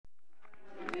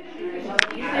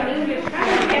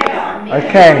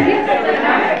Okay.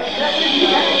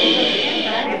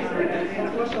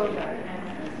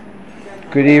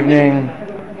 Good evening.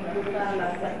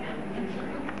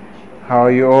 How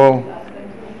are you all?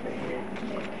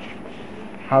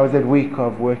 How was that week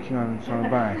of working on Shalom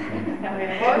Bayis?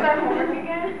 What was our homework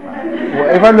again? Well,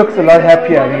 everyone looks a lot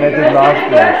happier than they did last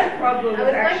week. I was going to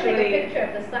take a picture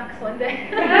of the socks one day.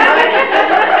 No,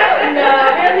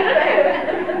 really fair.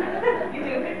 You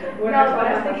do a picture? No, I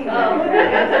was thinking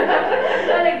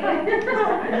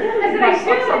I said my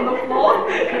socks on the floor.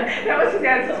 That was his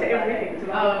answer to everything.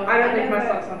 I don't leave my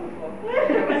socks on the floor. Of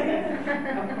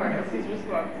course, that's his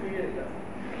response. He really does.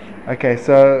 Okay,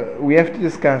 so we have to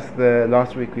discuss the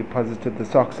last week we posited the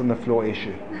socks on the floor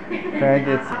issue. Okay, I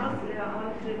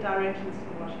want to do directions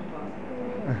for washing clothes.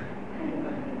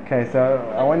 okay, so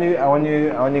I want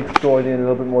to explore it in a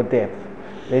little bit more depth.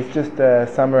 Let's just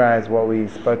summarize what we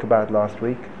spoke about last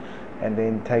week, and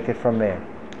then take it from there.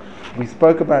 We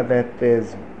spoke about that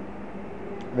there's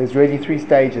really three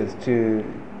stages to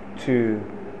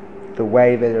the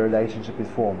way that a relationship is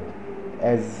formed,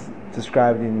 as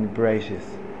described in Bereshis.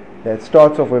 That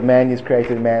starts off with man is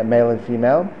created male and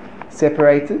female,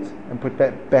 separated and put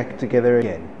back together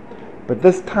again. But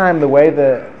this time, the way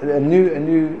a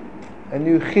new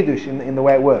chidush in the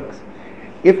way it works.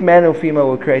 If man and female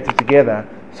were created together,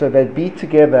 so that be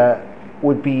together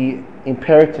would be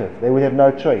imperative. They would have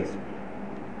no choice.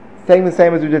 Saying the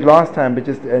same as we did last time, but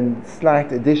just a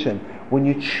slight addition. When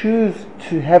you choose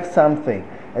to have something,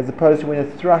 as opposed to when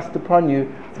it's thrust upon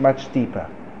you, it's much deeper,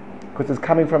 because it's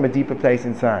coming from a deeper place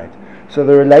inside. So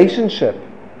the relationship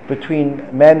between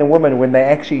man and woman, when they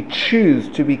actually choose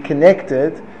to be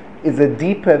connected, is a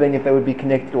deeper than if they would be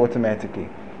connected automatically.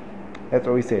 That's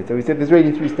what we said. So we said there's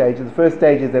really three stages. The first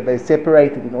stage is that they're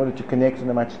separated in order to connect on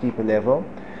a much deeper level,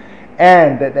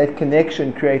 and that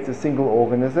connection creates a single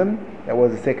organism. That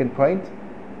was the second point.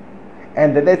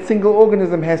 And that single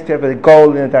organism has to have a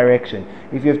goal and a direction.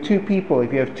 If you have two people,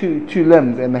 if you have two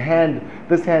limbs, and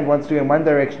this hand wants to go in one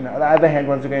direction, the other hand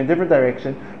wants to go in a different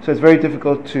direction, so it's very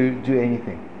difficult to do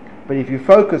anything. But if you're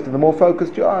focused, and the more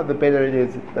focused you are, the better it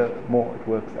is, the more it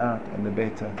works out, and the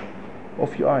better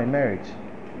off you are in marriage.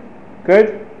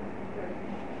 Good?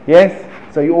 Yes?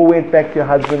 So you all went back to your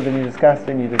husbands and you discussed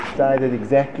and you decided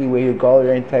exactly where your goal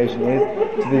orientation is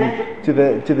to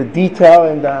the detail,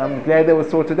 and I'm glad that was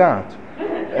sorted out.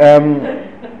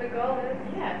 The goal is,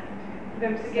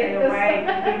 Them to stay away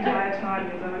the entire time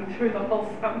you're going through the whole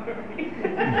summary.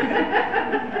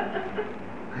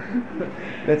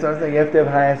 That's what I'm saying, you have to have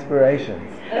high aspirations.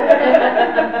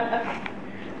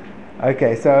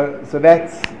 Okay, so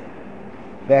that's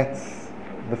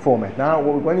the format. Now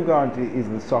what we're going to go on to is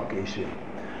the sock issue.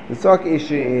 The sock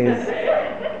issue is...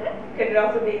 Could it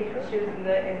also be shoes in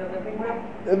the living room?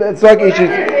 The sock issue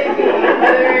is...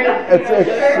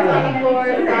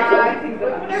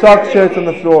 Socks, shirts on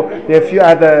the floor. There are a few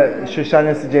other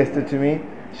Shoshana suggested to me.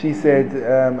 She said,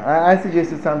 I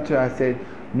suggested some too. I said,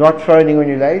 not phoning when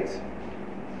you're late.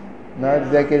 No,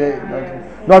 does that get it?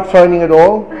 Not phoning at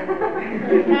all.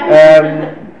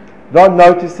 Not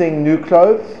noticing new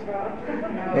clothes.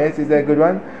 Yes, is that a good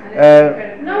one?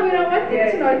 no, we don't want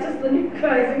them to notice the new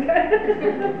clothes.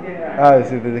 Oh,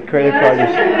 so the credit card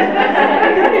issue.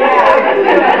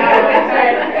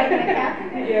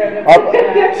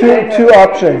 Two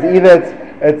options. Either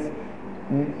it's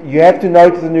you have to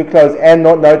notice the new clothes and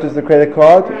not notice the credit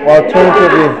card, or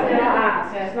alternatively...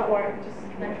 It's not work,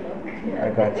 just make a look. I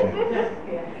got you.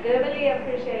 Verbally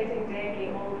appreciating daily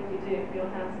all that you do for your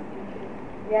house and kids.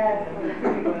 Yes.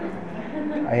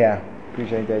 Yeah,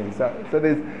 appreciate that. So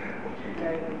there's...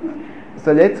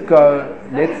 So let's go...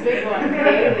 That's a big one.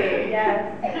 Daily.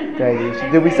 Yes. Daily.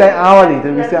 Did we say hourly?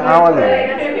 Did we say hourly?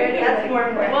 That's more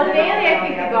important. Well, daily I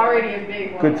think is already a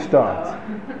big one. Good start.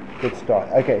 Good start.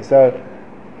 Okay, so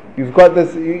you've got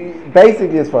this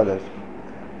basically as follows.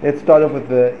 Let's start off with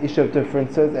the issue of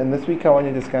differences, and this week I want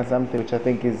to discuss something which I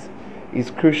think is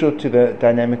crucial to the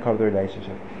dynamic of the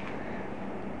relationship.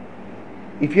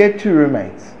 If you had two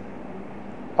roommates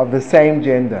of the same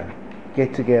gender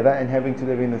get together and having to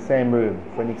live in the same room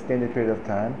for an extended period of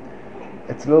time,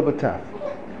 it's a little bit tough,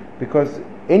 because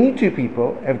any two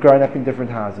people have grown up in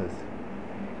different houses,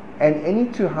 and any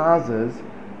two houses,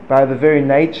 by the very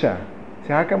nature, see,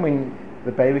 how come when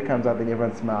the baby comes out then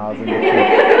everyone smiles and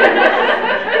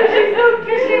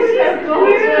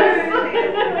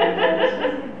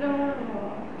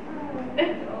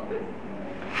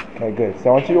okay, good. So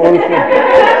I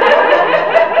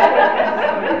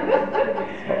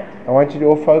want you to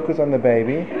all focus on the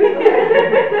baby.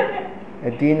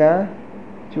 Adina,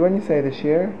 do you want to say the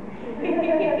share?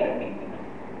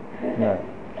 No.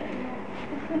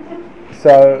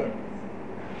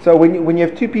 So when you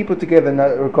have two people together,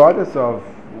 regardless of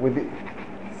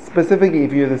specifically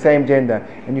if you're the same gender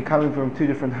and you're coming from two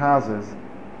different houses,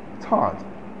 it's hard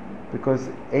because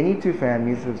any two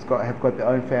families have got their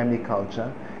own family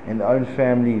culture and their own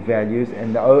family values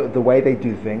and the way they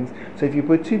do things. So if you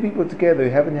put two people together who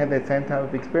haven't had that same type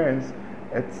of experience,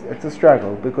 it's a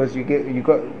struggle because you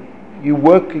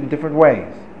work in different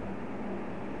ways.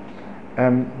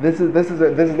 This is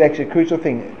actually a crucial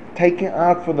thing. Taking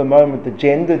out for the moment the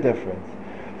gender difference,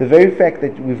 the very fact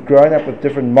that we've grown up with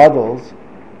different models.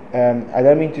 I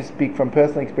don't mean to speak from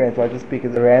personal experience, but I just speak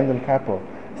as a random couple.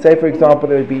 Say, for example,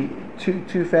 there would be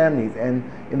two families, and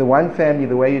in the one family,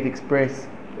 the way you'd express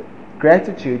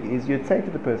gratitude is you'd say to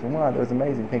the person, "Wow, that was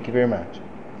amazing, thank you very much."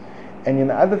 And in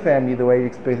the other family, the way you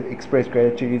express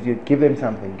gratitude is you'd give them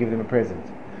something, give them a present.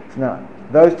 So now,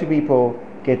 those two people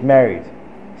get married.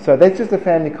 So that's just a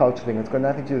family culture thing. It's got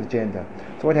nothing to do with gender.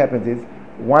 So what happens is,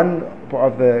 one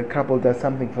of the couple does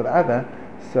something for the other.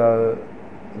 So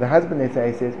the husband, let's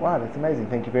say, says, "Wow, that's amazing,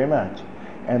 thank you very much."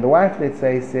 And the wife, let's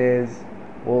say, says,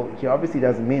 "Well, he obviously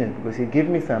doesn't mean it because he'd give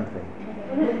me something."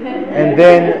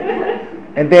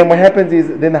 and then what happens is,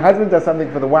 then the husband does something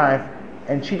for the wife,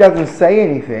 and she doesn't say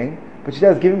anything, but she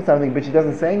does give him something, but she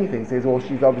doesn't say anything. Says, "Well,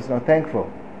 she's obviously not thankful."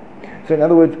 So in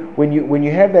other words, when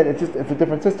you have that, it's a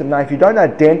different system. Now, if you don't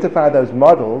identify those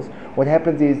models, what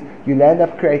happens is you land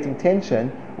up creating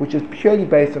tension, which is purely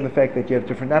based on the fact that you have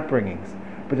different upbringings,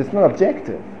 but it's not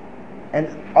objective. And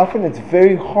often it's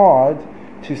very hard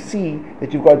to see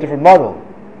that you've got a different model,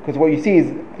 because what you see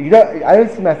is I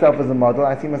don't see myself as a model.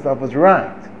 I see myself as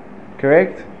right.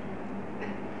 Correct?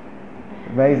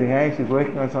 Amazing, hey? She's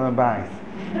working on a bike.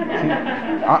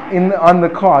 On the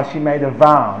car, she made a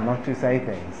vow not to say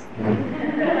things.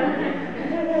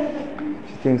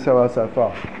 She's doing so well so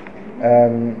far.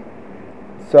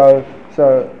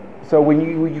 So when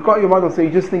you got your model, so you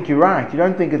just think you're right. You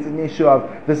don't think it's an issue of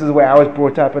this is the way I was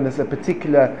brought up and this is a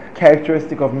particular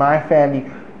characteristic of my family.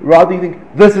 Rather, you think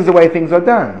this is the way things are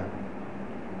done.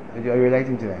 Are you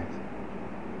relating to that?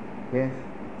 Yes.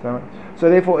 So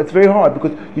therefore, it's very hard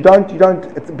because you don't.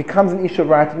 It becomes an issue of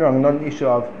right and wrong, not an issue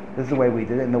of this is the way we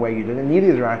did it and the way you did it.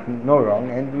 Neither is right nor wrong,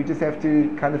 and we just have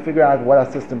to kind of figure out what our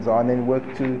systems are and then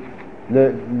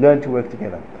learn to work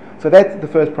together. So that's the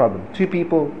first problem. Two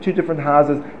people, two different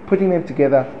houses, putting them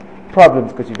together,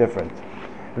 problems because you're different.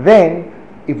 Then,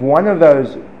 if one of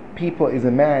those people is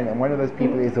a man and one of those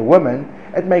people is a woman,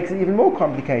 it makes it even more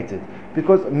complicated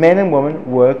because men and women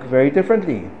work very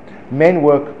differently. Men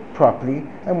work properly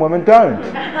and women don't.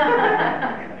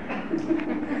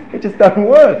 It just doesn't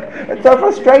work. It's so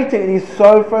frustrating. It is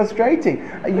so frustrating.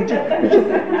 You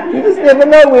just never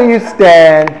know where you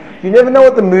stand. You never know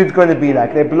what the mood's going to be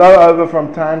like. They blow over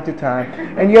from time to time,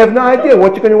 and you have no idea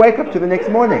what you're going to wake up to the next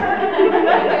morning.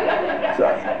 So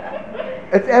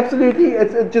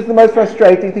it's just the most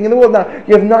frustrating thing in the world. Now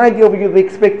you have no idea what the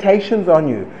expectations on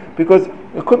you, because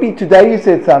it could be today you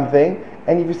said something,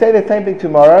 and if you say the same thing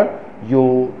tomorrow,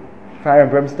 you'll fire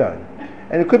and brimstone.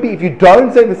 And it could be if you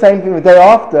don't say the same thing the day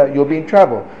after, you'll be in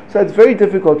trouble. So it's very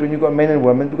difficult when you've got men and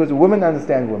women, because women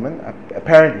understand women,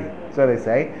 apparently, so they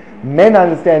say. Men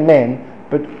understand men,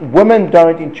 but women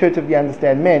don't intuitively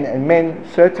understand men, and men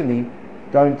certainly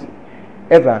don't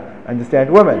ever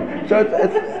understand women. So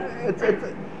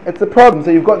it's a problem.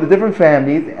 So you've got the different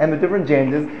families and the different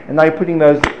genders, and now you're putting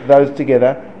those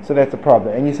together, so that's a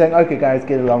problem. And you're saying, okay guys,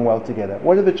 get along well together.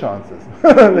 What are the chances?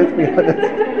 Let's be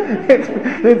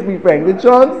honest. Let's be frank. The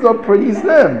chances are pretty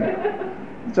slim.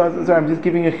 Sorry, I'm just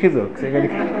giving you a chizuk. So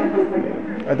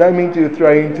I don't mean to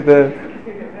throw you into the...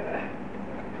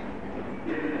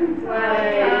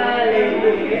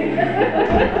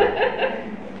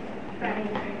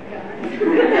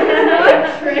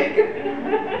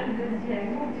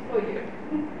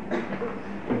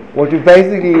 What we've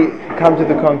basically come to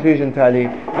the conclusion, Tali, is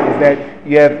that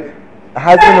you have a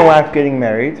husband and wife getting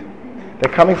married.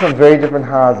 They're coming from very different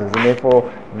houses, and therefore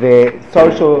their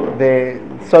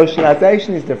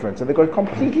socialization is different. So they've got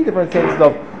completely different senses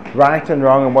of right and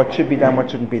wrong and what should be done,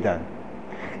 what shouldn't be done.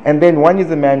 And then one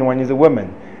is a man and one is a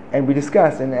woman. And we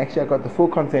discussed, and actually I got the full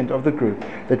consent of the group,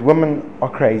 that women are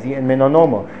crazy and men are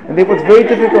normal. And therefore it's very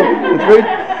difficult.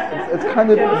 It's kind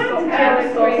of...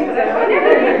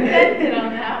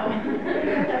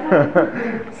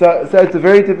 So it's a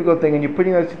very difficult thing, and you're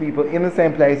putting those two people in the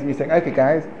same place and you're saying, okay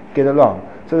guys, get along.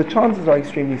 So the chances are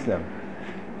extremely slim.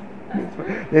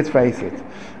 Let's face it.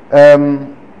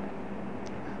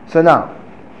 So now,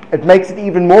 it makes it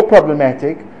even more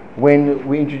problematic when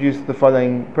we introduce the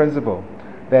following principle,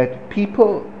 that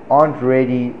people aren't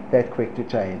really that quick to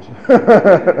change.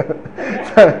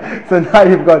 so now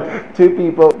you've got two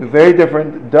people very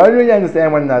different, don't really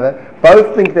understand one another,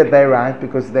 both think that they're right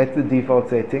because that's the default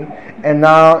setting, and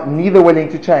now neither willing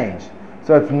to change.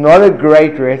 So it's not a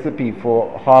great recipe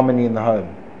for harmony in the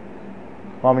home.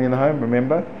 Harmony in the home,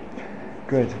 remember?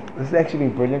 Good. This has actually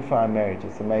been brilliant for our marriage.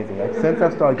 It's amazing. Like, since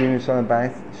I've started doing the Shalom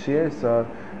Bayis shir, so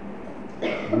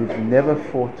we've never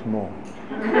fought more.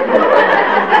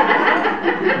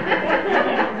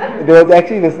 There was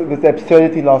actually this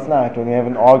absurdity last night when we have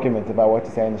an argument about what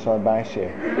to say in the Shalom Bayis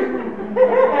shir.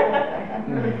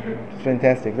 It's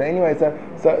fantastic. But anyway, so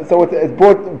it's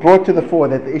brought to the fore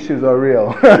that the issues are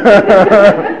real.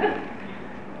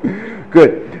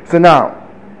 Good. So now,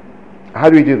 how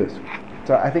do we do this?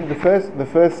 So I think the first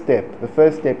step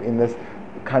in this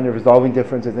kind of resolving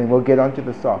differences, and we'll get onto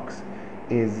the socks,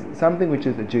 is something which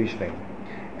is a Jewish thing.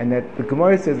 And that the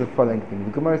Gemara says the following thing.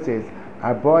 The Gemara says,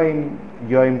 Aboim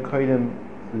Yom Kodim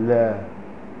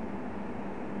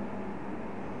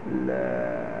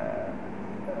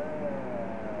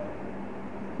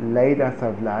Leidas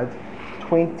Havlad,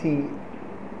 20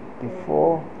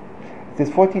 before, it says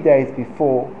 40 days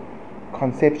before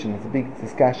conception. It's a big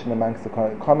discussion amongst the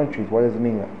commentaries. What does it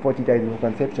mean? 40 days before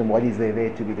conception, what is there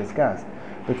to be discussed?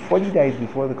 But 40 days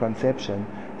before the conception,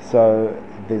 so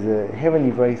there's a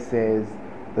heavenly voice says,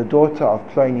 the daughter of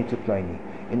Ploni to Ploni.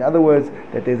 In other words,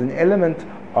 that there's an element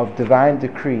of divine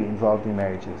decree involved in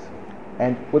marriages.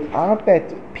 And without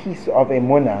that piece of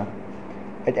emunah,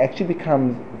 it actually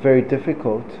becomes very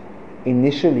difficult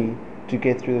initially to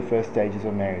get through the first stages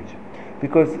of marriage.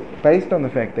 Because based on the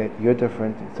fact that you're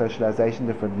different, socialization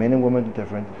different, men and women are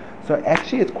different, so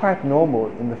actually it's quite normal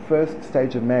in the first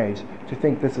stage of marriage to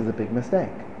think this is a big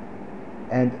mistake.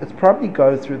 And it probably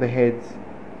goes through the heads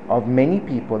of many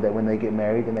people that when they get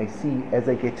married and they see, as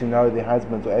they get to know their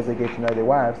husbands or as they get to know their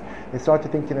wives, they start to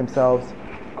think to themselves,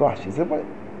 gosh, is this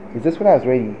what I was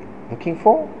really looking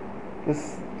for?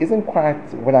 This isn't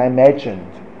quite what I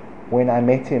imagined when I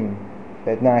met him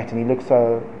that night, and he looked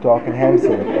so dark and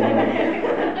handsome.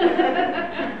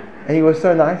 And he was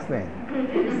so nice then.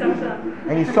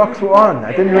 And his socks were on.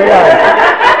 I didn't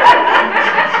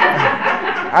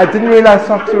realize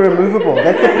socks were removable.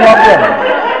 That's the problem.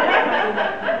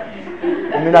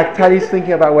 And then like Tali's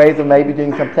thinking about ways of maybe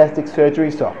doing some plastic surgery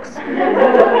socks.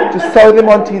 Just sew them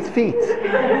onto his feet.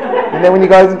 And then when he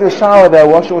goes into the shower, they'll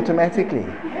wash automatically.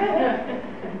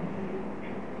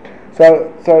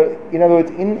 So in other words,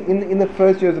 in the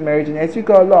first years of marriage, and as you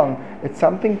go along, it's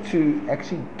something to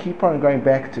actually keep on going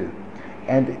back to.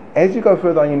 And as you go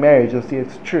further on in your marriage, you'll see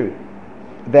it's true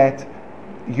that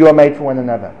you are made for one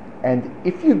another. And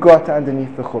if you got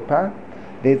underneath the chuppah,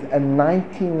 there's a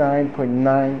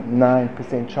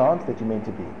 99.99% chance that you're meant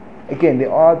to be. Again,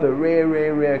 there are the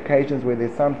rare occasions where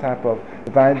there's some type of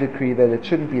divine decree that it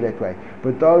shouldn't be that way.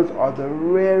 But those are the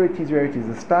rarities.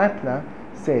 The Steipler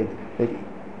said that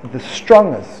the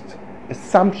strongest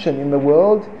assumption in the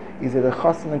world is that a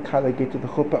chassan and kala get to the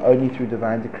chuppah only through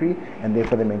divine decree, and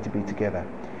therefore they're meant to be together.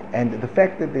 And the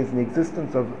fact that there's an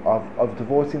existence of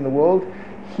divorce in the world,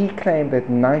 he claimed that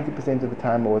 90% of the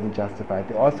time it wasn't justified.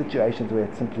 There are situations where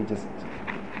it's simply just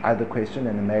out of the question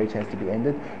and the marriage has to be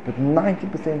ended, but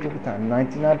 90% of the time,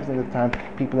 99% of the time,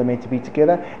 people are meant to be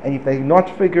together, and if they're not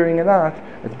figuring it out,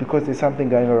 it's because there's something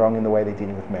going wrong in the way they're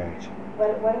dealing with marriage.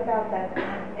 But what about that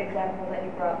example that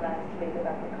you brought last week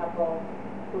about the couple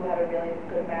who had a really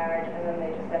good marriage and then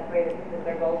they just separated because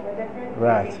their goals were different?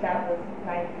 Right. Do you think that was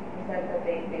 90% that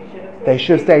they should have stayed? They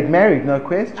should have stayed married, no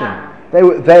question.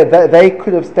 They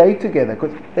could have stayed together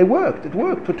because they worked. It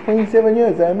worked for 27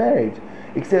 years. They were married.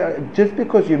 Except just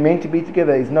because you're meant to be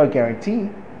together is no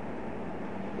guarantee.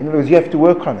 In other words, you have to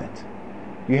work on it.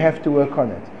 You have to work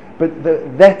on it. But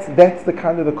that's the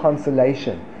kind of the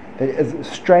consolation. That as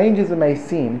strange as it may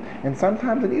seem, and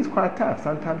sometimes it is quite tough.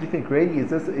 Sometimes you think, really, is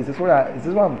this what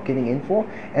I'm getting in for?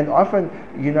 And often,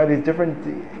 there's different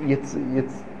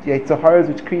Yetzirahs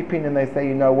which creep in, and they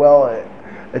say,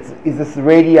 is this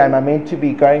really, am I meant to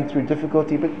be going through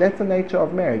difficulty? But that's the nature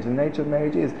of marriage. The nature of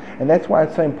marriage is, and that's why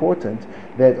it's so important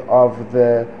that of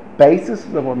the basis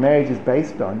of what marriage is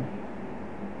based on.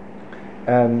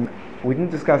 We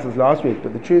didn't discuss this last week,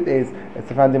 but the truth is,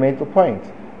 it's a fundamental point.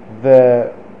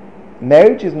 The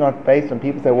marriage is not based on,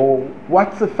 people say, well,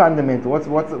 what's the fundamental? What's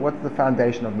the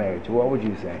foundation of marriage? What would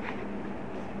you say?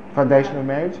 Foundation of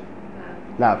marriage?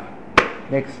 Love.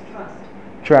 Next.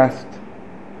 Trust.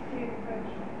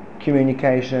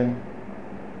 Communication.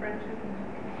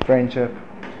 Friendship.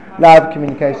 Love,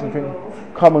 communication,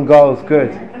 common goals.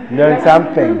 Good. Learn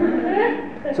something.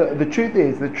 So the truth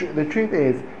is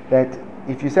that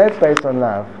if you say it's based on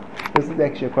love, This is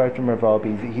actually a quote from Rav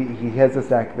Albi. He has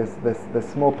this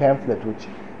small pamphlet which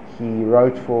he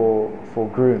wrote for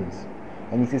grooms,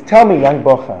 and he says, "Tell me, young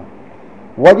bocha,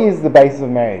 what is the basis of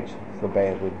marriage?" So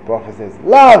the bocha says,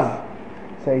 "Love."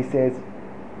 So he says,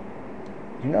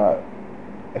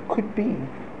 it could be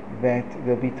that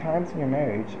there'll be times in your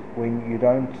marriage when you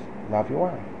don't love your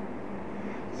wife.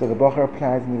 So the bocha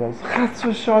replies and he goes, "Chas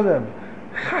v'sholem,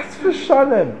 chas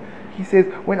v'sholem." He says,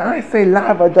 when I say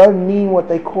love, I don't mean what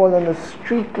they call on the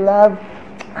street love.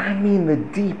 I mean the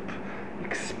deep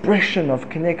expression of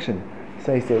connection.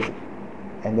 So he says,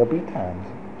 and there'll be times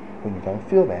when you don't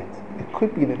feel that. It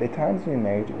could be that there are times in your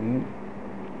marriage where you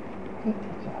hate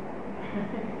each other.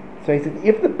 So he says,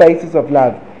 if the basis of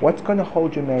love, what's going to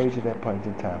hold your marriage at that point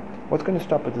in time? What's going to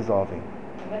stop it dissolving?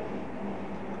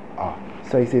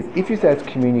 So he says, if you say it's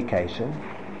communication,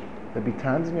 there'll be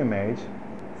times in your marriage,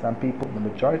 some people, the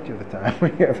majority of the time,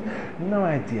 when you have no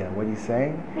idea what he's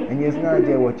saying, and he has no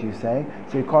idea what you're saying,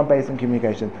 so you can't base on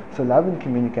communication. So love and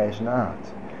communication are out.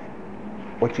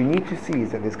 What you need to see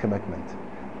is that there's commitment.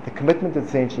 The commitment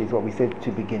essentially is what we said to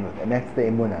begin with, and that's the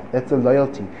emunah. That's the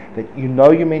loyalty, that you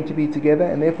know you're meant to be together,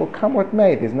 and therefore come what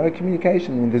may. There's no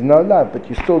communication and there's no love, but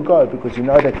you still go because you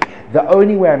know that the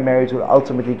only way a marriage will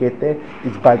ultimately get there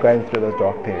is by going through those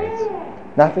dark periods.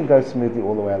 Nothing goes smoothly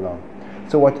all the way along.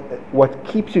 So what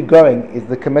keeps you going is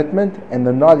the commitment and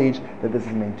the knowledge that this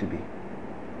is meant to be.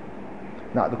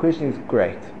 Now the question is,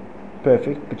 great,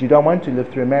 perfect, but you don't want to live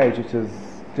through a marriage which is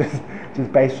just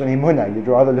based on emunah. You'd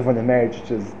rather live on a marriage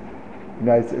which is,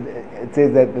 it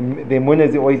says that the emunah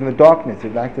is always in the darkness.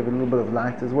 You'd like to have a little bit of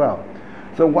light as well.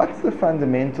 So what's the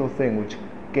fundamental thing which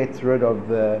gets rid of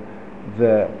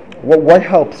what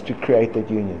helps to create that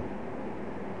union?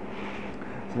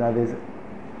 So now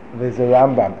there's a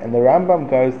Rambam, and the Rambam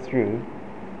goes through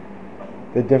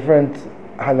the different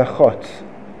halachot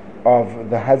of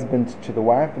the husband to the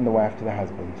wife and the wife to the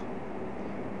husband.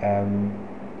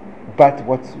 But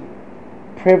what's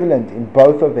prevalent in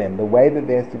both of them, the way that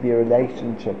there has to be a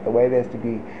relationship, the way there has to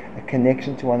be a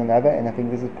connection to one another, and I think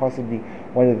this is possibly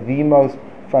one of the most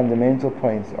fundamental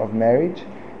points of marriage,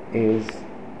 is,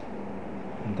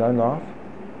 don't laugh,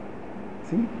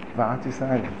 see, vow to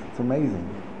silence. It's amazing.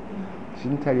 She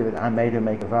didn't tell you that I made her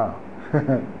make a vow.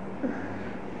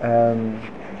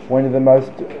 One of the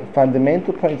most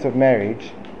fundamental points of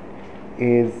marriage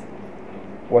is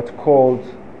what's called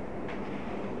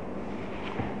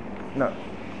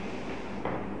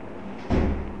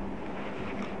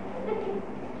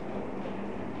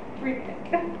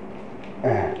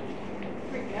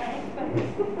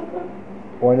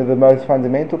one of the most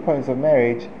fundamental points of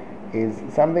marriage is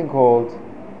something called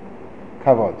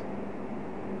kavod.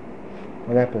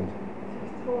 What happened?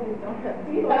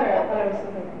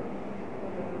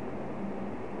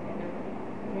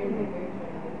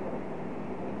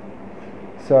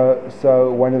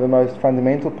 So one of the most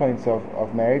fundamental points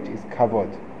of marriage is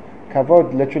kavod.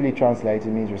 Kavod literally translated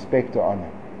means respect or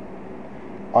honor.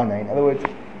 Honor. In other words,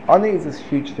 honor is this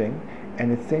huge thing,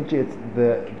 and essentially it's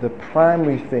the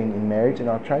primary thing in marriage, and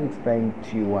I'll try to explain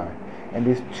to you why. And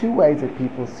there's two ways that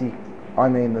people seek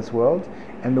honor in this world,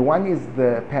 and the one is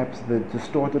perhaps the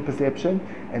distorted perception,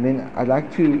 and then I'd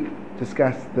like to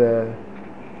discuss the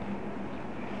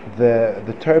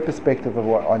Torah perspective of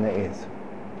what honor is.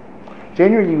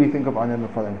 Generally, we think of honor in the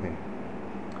following thing.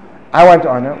 I want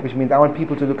honor, which means I want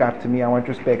people to look up to me, I want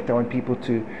respect, I want people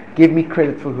to give me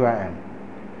credit for who I am.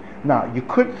 Now, you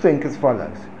could think as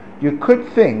follows. You could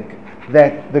think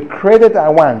that the credit I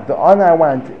want, the honor I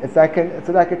want, it's like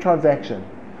a transaction.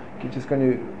 You're just going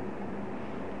to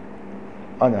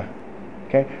honor.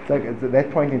 Okay? It's at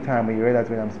that point in time where you realize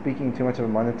when I'm speaking too much of a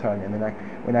monotone, and then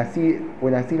when I see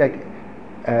like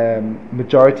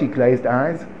majority glazed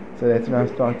eyes, so that's when I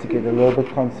start to get a little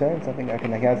bit concerned. So I think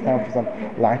it's time for some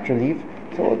light relief.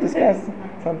 So we'll discuss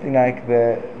something like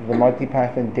the Monty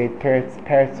Python dead parrot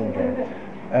syndrome.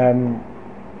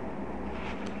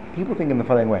 People think in the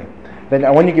following way. Then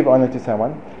I want to give honor to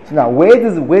someone. So now where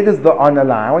does the honor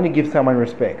lie? I want to give someone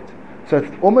respect. So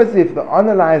it's almost as if the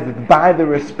honor lies by the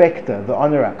respecter, the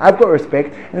honorer. I've got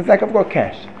respect, and it's like I've got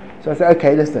cash. So I say,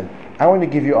 okay, listen, I want to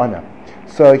give you honor.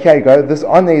 So here you go. This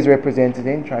honor is represented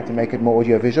in, try to make it more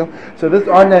audio-visual. So this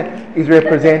honor is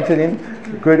represented in,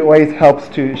 good always helps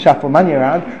to shuffle money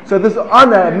around. So this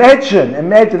honor, imagine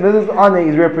this honor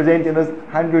is represented in this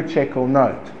 100 shekel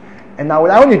note. And now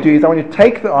what I want to do is I want to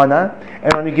take the honor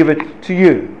and I want to give it to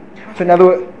you. So in other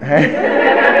words,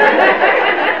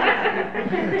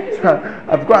 so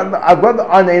I've got the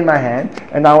honor in my hand,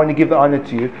 and I want to give the honor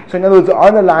to you. So in other words, the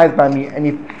honor lies by me, and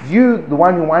if you, the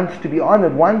one who wants to be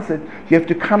honored, wants it, you have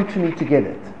to come to me to get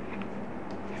it.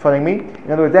 Following me?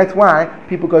 In other words, that's why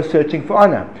people go searching for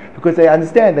honor. Because they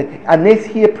understand that unless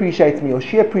he appreciates me or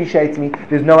she appreciates me,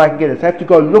 there's no way I can get it. So I have to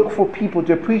go look for people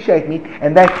to appreciate me,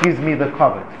 and that gives me the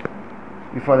kavod.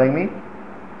 You following me?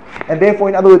 And therefore,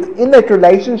 in other words, in that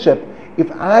relationship,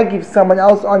 if I give someone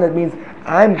else honor, it means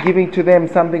I'm giving to them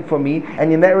something for me,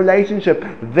 and in that relationship,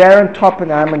 they're on top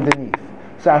and I'm underneath.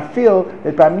 So I feel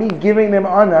that by me giving them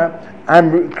honor,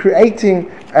 I'm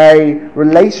creating a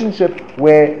relationship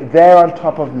where they're on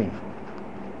top of me.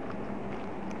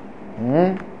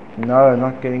 No,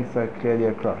 not getting so clearly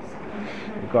across.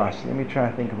 Gosh, let me try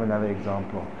and think of another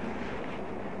example.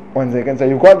 1 second. So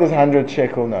you've got this 100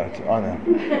 shekel note, honor.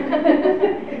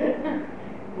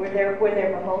 Were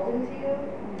they beholden to you?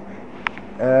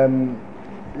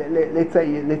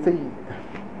 Let's say.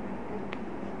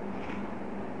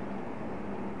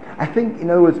 I think, in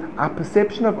other words, our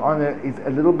perception of honor is a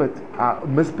little bit, our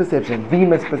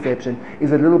misperception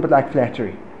is a little bit like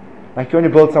flattery. Like you want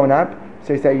to build someone up,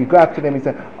 so you go up to them and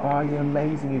say, oh, you're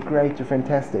amazing, you're great, you're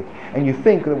fantastic. And you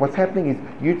think that what's happening is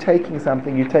you're taking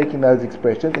something, you're taking those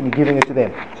expressions and you're giving it to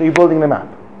them. So you're building them up.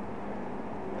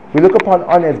 We look upon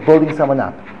honor as building someone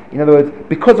up. In other words,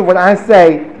 because of what I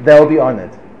say, they'll be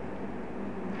honored.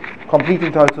 Complete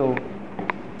opposite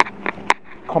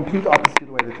to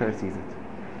the way the Torah sees it.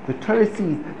 The Torah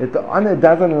sees that the honor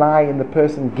doesn't lie in the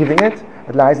person giving it,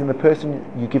 it lies in the person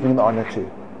you're giving the honor to.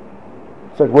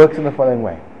 So it works in the following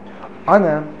way.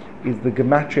 Honor is the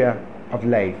gematria of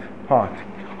leiv, heart.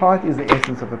 Heart is the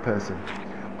essence of a person.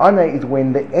 Honor is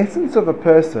when the essence of a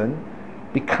person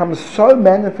becomes so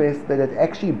manifest that it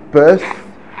actually bursts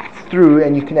through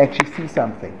and you can actually see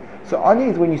something. So honor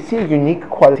is when you see a unique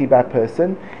quality by a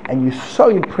person and you're so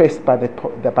impressed by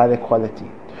that quality.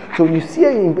 So when you see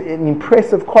an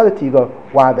impressive quality, you go,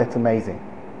 wow, that's amazing.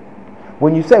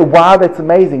 When you say, wow, that's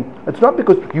amazing, it's not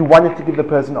because you wanted to give the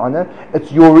person honor,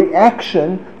 it's your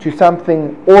reaction to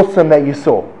something awesome that you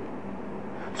saw.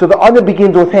 So the honor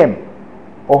begins with him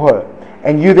or her,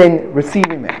 and you then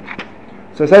receiving that.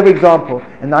 So say for example,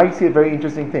 and now you see a very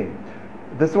interesting thing.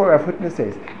 This is what Rav Hutner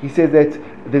says. He says that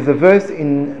there's a verse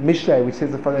in Mishlei which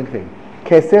says the following thing.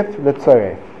 Kesef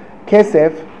letzoref.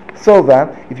 Kesef, silver,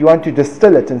 if you want to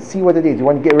distill it and see what it is, you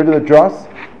want to get rid of the dross,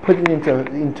 put it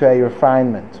into a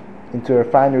refinement, into a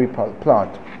refinery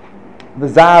plant. The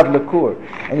zahav lakur,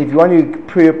 and if you want to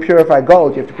purify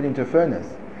gold, you have to put it into a furnace.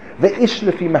 The ish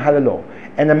lefi mahalalo,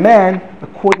 and a man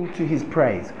according to his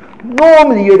praise.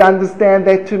 Normally you'd understand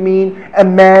that to mean a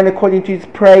man according to his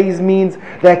praise means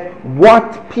that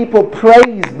what people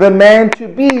praise the man to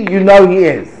be, you know he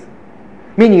is.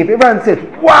 Meaning if everyone says,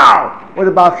 wow, what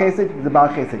a Baal Chesed, he's a Baal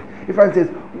Chesed. If everyone says,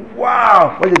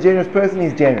 wow, what a generous person,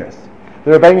 he's generous.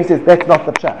 The Rebbeinu says, that's not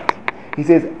the pshat. He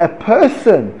says, a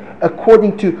person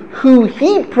according to who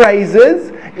he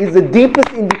praises is the deepest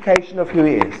indication of who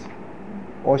he is.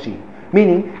 Or she.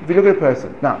 Meaning, if you look at a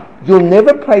person, now, you'll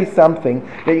never praise something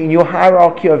that in your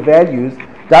hierarchy of values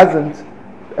doesn't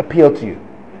appeal to you.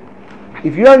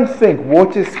 If you don't think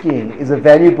water skiing is a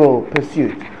valuable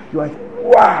pursuit, you're like,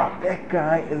 wow, that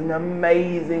guy is an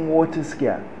amazing water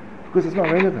skier. Because it's not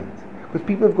relevant. Because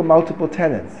people have got multiple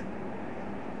talents.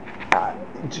 I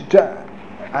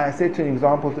said to an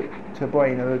example to a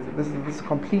boy, this is a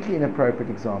completely inappropriate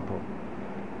example.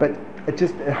 But it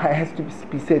has to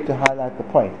be said to highlight the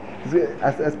point.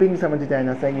 I was speaking to someone today and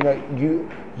I was saying, you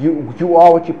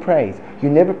are what you praise. You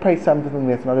never praise something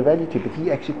that's not a value to you. But he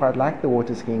actually quite liked the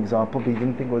water skiing example, but he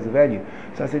didn't think it was a value.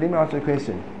 So I said, let me ask you a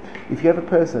question. If you have a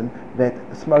person that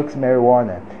smokes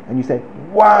marijuana and you say,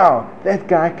 wow, that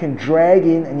guy can drag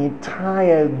in an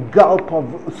entire gulp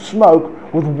of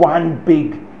smoke with one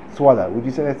big swallow, would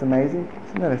you say that's amazing? I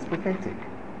said, no, that's pathetic.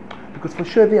 Because for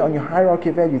sure there on your hierarchy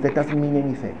of values that doesn't mean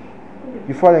anything.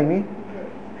 You following me?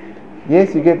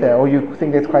 Yes, you get that, or you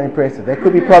think that's quite impressive. That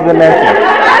could be problematic.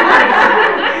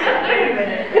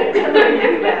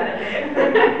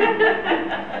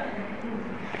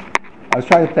 I was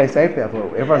trying to play safe there. I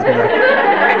thought everyone's going to.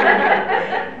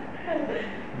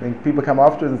 Then people come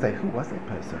afterwards and say, "Who was that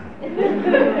person?"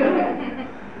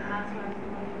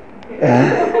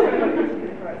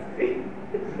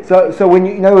 So when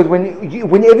you, in other words,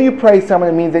 whenever you praise someone,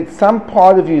 it means that some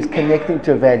part of you is connecting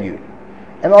to a value.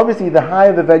 And obviously, the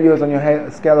higher the value is on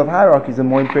your scale of hierarchies, the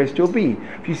more impressed you'll be.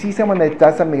 If you see someone that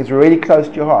does something that's really close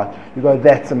to your heart, you go,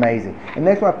 that's amazing. And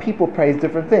that's why people praise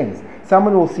different things.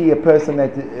 Someone will see a person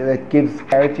that gives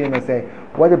charity and they'll say,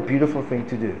 what a beautiful thing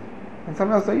to do. And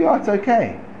someone else will say, yeah, it's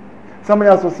okay. Someone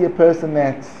else will see a person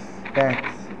that's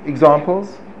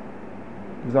examples?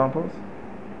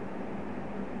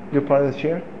 You're part of the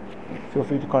share? Feel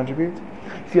free to contribute.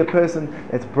 see a person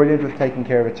that's brilliant with taking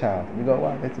care of a child. And you go,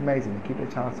 wow, that's amazing. You keep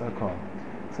the child so calm.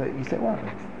 So you say, wow,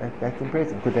 that's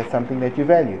impressive, because that's something that you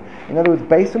value. In other words,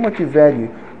 based on what you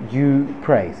value, you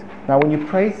praise. Now, when you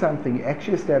praise something, you're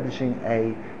actually establishing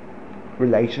a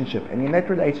relationship. And in that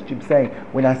relationship, saying,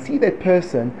 when I see that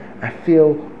person, I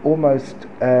feel almost,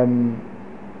 I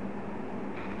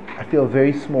feel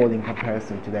very small in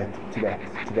comparison to that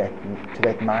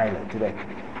miler,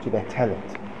 to that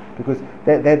talent. Because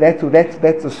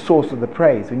that's the source of the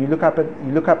praise. When you look up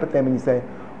at them and you say,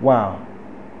 wow,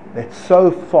 that's so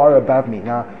far above me.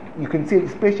 Now, you can see,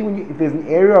 especially if there's an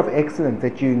area of excellence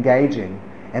that you engage in,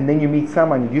 and then you meet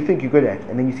someone you think you're good at,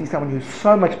 and then you see someone who's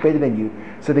so much better than you,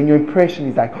 so then your impression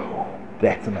is like, oh,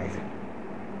 that's amazing.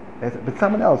 But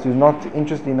someone else who's not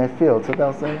interested in that field, so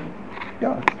they'll say,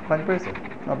 yeah, it's quite impressive,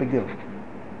 not a big deal.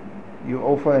 You're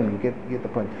all following me, you get the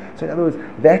point. So in other words,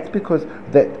 that's because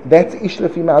that's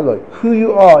Ishlafi Ma'aloi. Who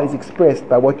you are is expressed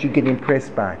by what you get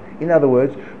impressed by. In other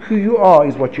words, who you are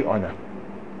is what you honor.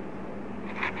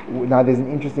 Now there's an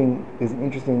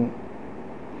interesting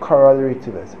corollary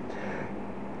to this.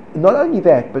 Not only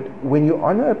that, but when you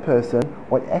honor a person,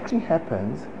 what actually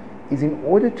happens is, in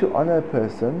order to honor a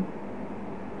person,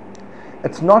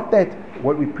 it's not that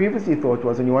what we previously thought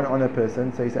was when you want to honor a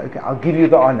person, so you say, okay, I'll give you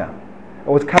the honor.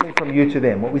 Or it's coming from you to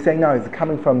them. What we're saying now is it's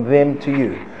coming from them to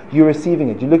you. You're receiving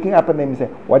it. You're looking up at them and say,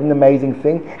 what an amazing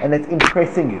thing, and that's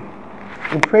impressing you.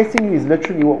 Impressing you is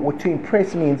literally what to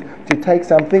impress means, to take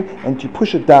something and to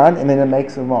push it down and then it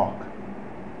makes a mark.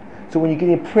 So when you get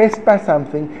impressed by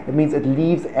something, it means it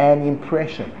leaves an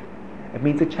impression. It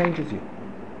means it changes you.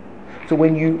 So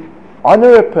when you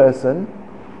honor a person,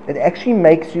 it actually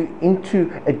makes you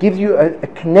it gives you a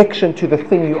connection to the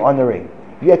thing you're honoring.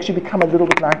 You actually become a little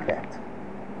bit like that.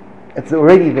 It's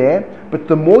already there, but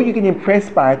the more you get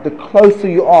impressed by it, the closer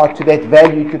you are to that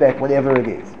value, to that whatever it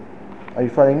is. Are you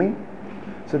following me?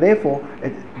 So therefore,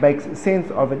 it makes sense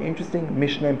of an interesting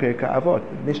Mishnah in Pirkei Avot.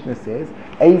 The Mishnah says,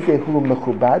 Eizehu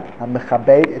mechubad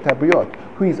ha-mechabed et habriot.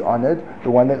 Who is honored?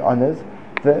 The one that honors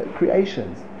the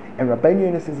creations. And Rabbeinu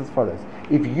Yonah says as follows: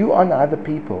 if you honor other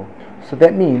people, so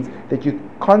that means that you're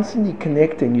constantly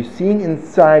connecting, you're seeing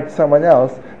inside someone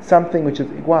else something which is,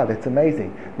 wow, that's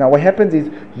amazing. Now what happens is,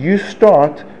 you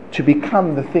start to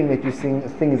become the thing that you're seeing, the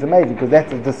thing is amazing, because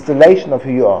that's a distillation of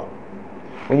who you are.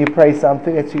 When you praise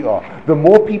something, that's who you are. The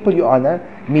more people you honor,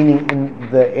 meaning in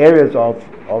the areas of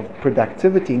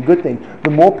productivity and good things, the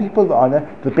more people you honor,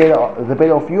 the better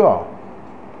off you are.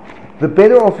 The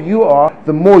better off you are,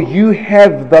 the more you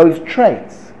have those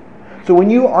traits. So when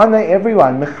you honor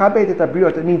everyone, mechabed et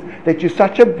habriot, it means that you're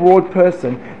such a broad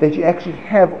person that you actually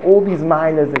have all these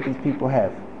minors that these people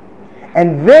have.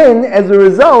 And then, as a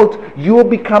result, you will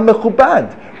become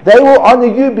mechubad. They will honor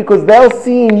you because they'll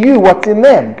see in you what's in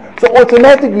them. So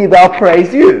automatically they'll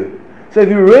praise you. So if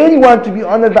you really want to be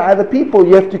honored by other people,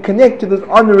 you have to connect to this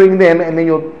honoring them, and then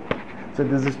you'll... So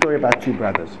there's a story about two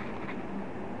brothers,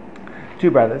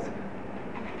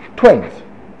 twins.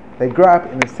 They grow up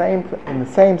in the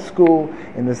same school,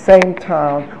 in the same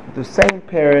town, with the same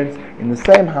parents, in the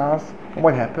same house. And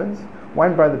what happens?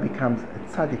 One brother becomes a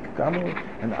tzaddik gamur,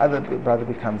 and the other brother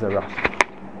becomes a rasha.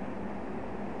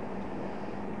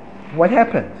 What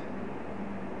happened?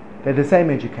 They had the same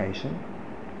education.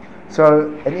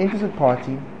 So an interested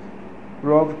party,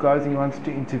 Rav goes and he wants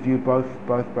to interview both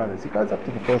brothers. He goes up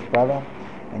to the first brother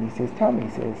and he says, tell me,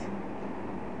 he says,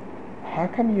 how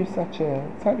come you're such a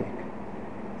tzaddik?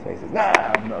 So he says, nah,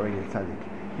 I'm not really a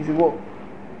tzaddik. He says, well,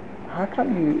 how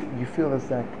come you feel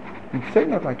as like, you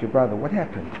certainly not like your brother, what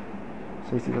happened?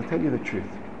 So he says, I'll tell you the truth.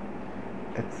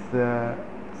 It's the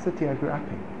city I grew up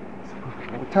in.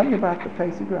 Well, tell me about the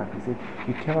place you grew up. He said,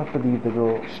 you cannot believe the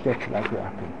little shtetl I grew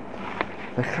up in.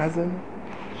 The chazan,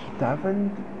 he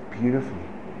davened beautifully.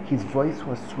 His voice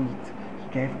was sweet.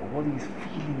 He gave all these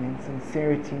feeling and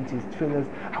sincerity into his tefillahs.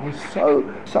 I was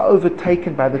so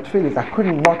overtaken by the tefillahs, I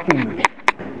couldn't not be moved.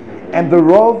 And the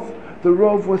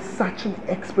Rav was such an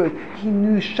expert. He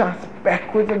knew Shas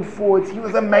backwards and forwards. He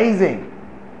was amazing.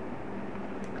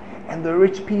 And the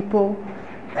rich people,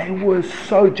 they were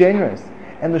so generous.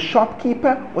 And the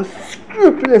shopkeeper was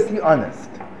scrupulously honest.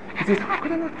 He says, how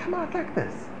could I not come out like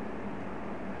this?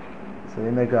 So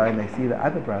then they go and they see the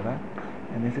other brother,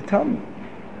 and they say, tell me,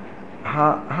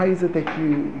 how is it that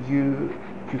you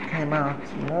came out,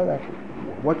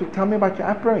 tell me about your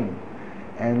upbringing.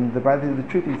 And the brother says the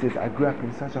truth. He says, I grew up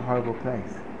in such a horrible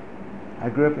place. I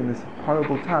grew up in this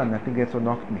horrible town, and I think that's what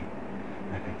knocked me.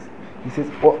 He says,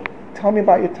 well, tell me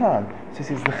about your town. So he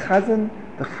says, the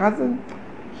chazan,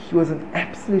 he was an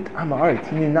absolute amarit.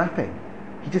 He knew nothing.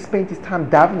 He just spent his time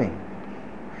davening.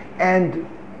 And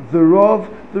The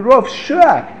Rav,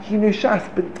 sure, he knew Shas,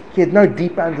 but he had no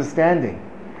deep understanding.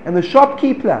 And the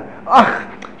shopkeeper,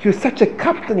 he was such a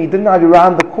captain, he didn't know how to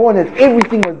round the corners.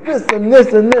 Everything was this and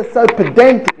this and this, so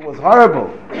pedantic, it was horrible.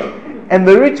 And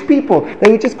the rich people,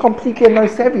 they were just completely no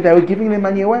savvy, they were giving their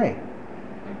money away.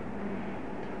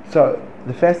 So,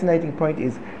 the fascinating point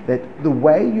is that the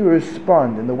way you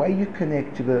respond and the way you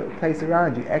connect to the place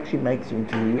around you actually makes you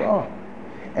into who you are.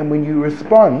 And when you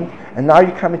respond, and now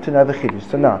you come into another chiddush.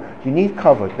 So now, you need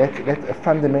kavod. That's a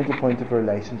fundamental point of a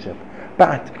relationship.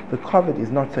 But the kavod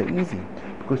is not so easy.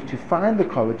 Because to find the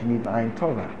kavod, you need the ayin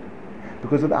tova.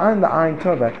 Because without the ayin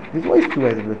tova, there's always two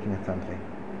ways of looking at something.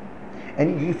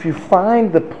 And if you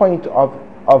find the point of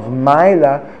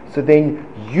maila, so then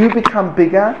you become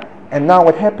bigger, and now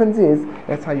what happens is,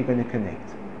 that's how you're going to connect.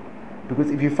 Because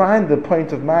if you find the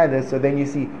point of maila, so then you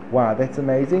see, wow, that's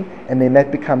amazing, and then that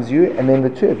becomes you, and then the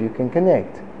two of you can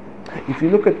connect. If you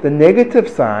look at the negative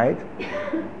side,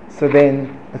 so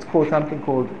then it's called something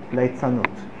called leitzanut.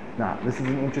 Now, this is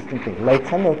an interesting thing.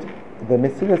 Leitzanut, the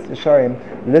Mesilas Yesharim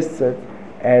lists it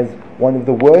as one of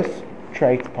the worst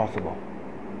traits possible.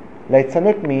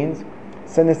 Leitzanut means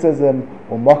cynicism,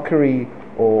 or mockery,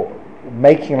 or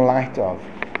making light of.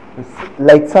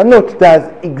 Leitzanut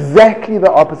does exactly the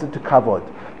opposite to kavod.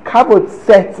 Kavod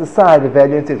sets aside the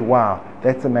value and says, wow,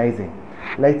 that's amazing.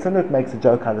 Leitzanut makes a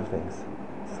joke out of things.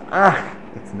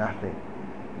 It's nothing.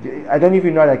 I don't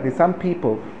even know, like there's some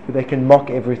people who they can mock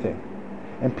everything.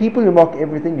 And people who mock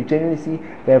everything, you generally see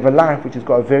they have a life which has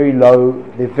got there are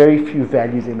very few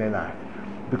values in their life.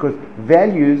 Because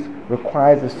values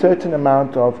requires a certain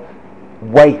amount of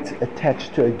weight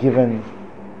attached to a given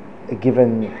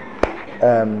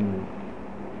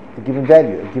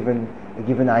value, a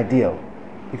given ideal.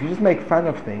 If you just make fun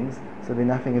of things, so then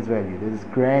nothing is value. There's this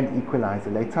grand equalizer.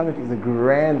 Leitzanut is a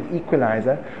grand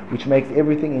equalizer which makes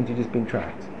everything into just being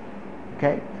trapped.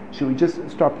 Okay? Should we just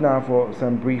stop now for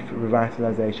some brief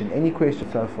revitalization? Any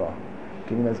questions so far?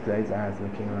 Giving those glazed eyes,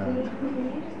 looking around.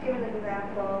 Can you just give an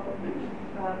example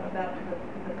about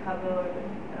the cover,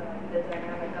 the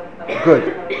dynamic of Good.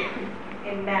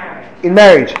 In marriage? In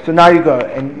marriage. So now you go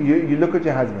and you look at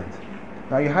your husband.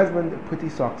 Now your husband put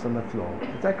his socks on the floor.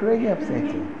 It's like really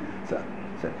upsetting. So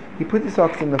he put his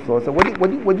socks on the floor. So what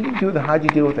do you do? How do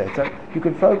you deal with that? So you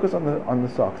can focus on the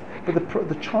socks, but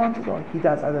the chances are he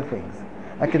does other things.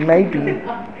 Like it may be,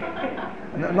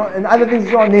 and other things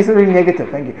are not necessarily negative.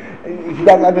 Thank you. He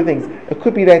does other things. It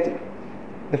could be that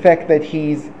the fact that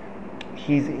he's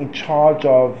in charge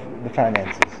of the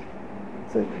finances.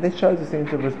 So that shows a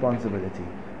sense of responsibility.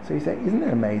 So you say, isn't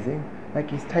that amazing?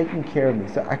 Like he's taking care of me.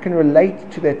 So I can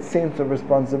relate to that sense of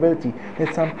responsibility.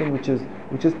 There's something which is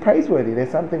praiseworthy.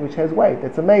 There's something which has weight.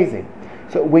 That's amazing.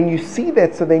 So when you see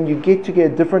that, so then you get a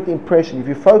different impression. If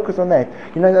you focus on that,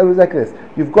 it was like this.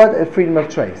 You've got a freedom of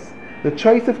choice. The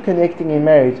choice of connecting in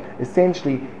marriage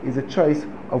essentially is a choice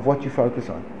of what you focus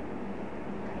on.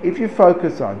 If you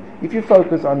focus on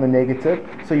the negative,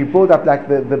 so you build up like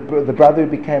the brother who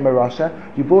became a Rasha,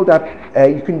 you build up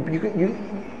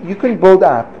you can build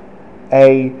up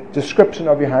a description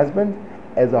of your husband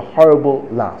as a horrible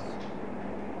louse.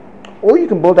 Or you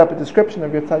can build up a description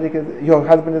of your tzaddik as your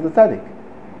husband as a tzaddik.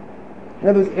 In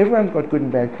other words, everyone's got good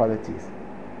and bad qualities.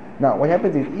 Now, what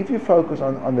happens is, if you focus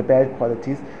on the bad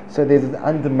qualities, so there's an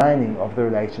undermining of the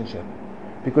relationship.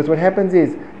 Because what happens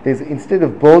is, instead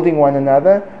of building one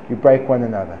another, you break one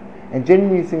another. And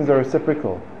generally these things are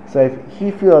reciprocal. So if he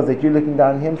feels that you're looking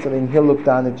down at him, so then he'll look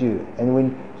down at you. And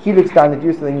when he looks down at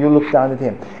you, so then you'll look down at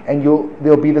him. And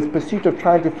there'll be this pursuit of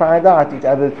trying to find out each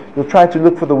other. You'll try to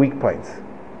look for the weak points.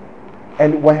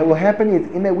 And what will happen is,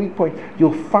 in that weak point,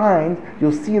 you'll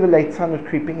see the leitzanut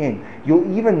creeping in. You'll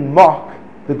even mock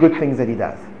the good things that he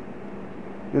does.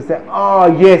 You'll say, oh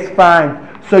yes, fine.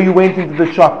 So you went into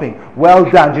the shopping. Well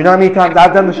done. Do you know how many times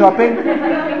I've done the shopping?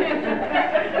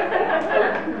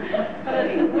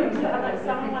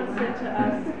 Someone said to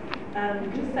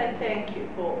us, just say thank you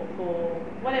for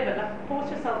whatever. Like, force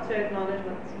yourself to acknowledge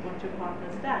what your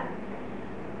partner's done.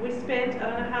 We spent, I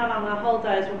don't know how long, our whole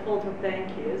days were full of thank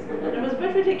yous. And it was a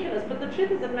bit ridiculous, but the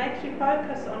truth is it makes you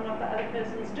focus on what the other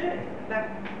person's doing. Like,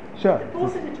 sure. It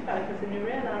forces you to focus and you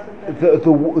realise that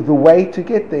the way to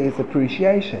get there is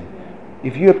appreciation.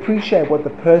 If you appreciate what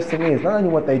the person is, not only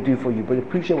what they do for you, but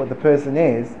appreciate what the person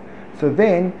is, so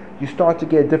then you start to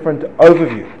get a different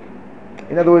overview.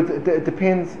 In other words, it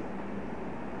depends.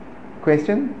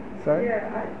 Question? Sorry?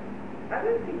 Yeah, I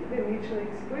don't think they're mutually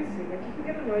exclusive. Like, you can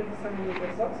get annoyed with someone with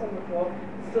their socks on the floor,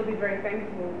 still be very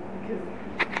thankful because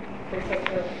they're such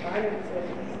a finance or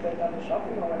they've done the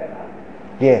shopping or whatever.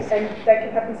 Yes. And that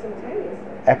can happen simultaneously.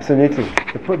 Absolutely.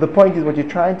 The point is, what we're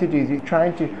trying to do is we're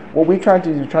trying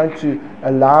to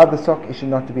allow the sock issue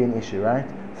not to be an issue, right?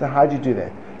 So how do you do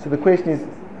that? So the question is,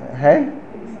 hey?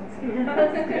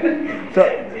 So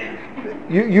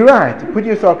you're right. Put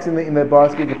your socks in the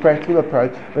basket is a practical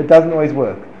approach, but it doesn't always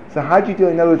work. So how do you deal?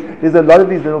 In other words, there's a lot of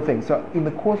these little things. So in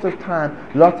the course of time,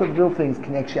 lots of little things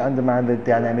can actually undermine the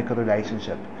dynamic of the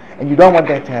relationship. And you don't want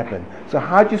that to happen. So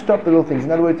how do you stop the little things?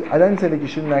 In other words, I don't say that you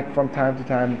shouldn't, like, from time to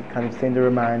time kind of send a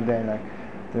reminder and, like,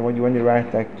 when you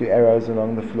write, like, do arrows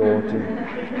along the floor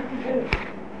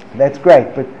that's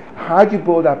great, but how do you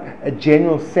build up a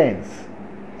general sense?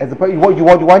 As opposed, what you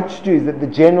want to do is that the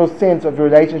general sense of your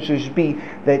relationship should be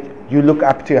that you look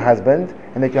up to your husband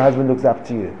and that your husband looks up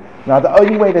to you. Now, the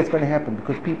only way that's going to happen,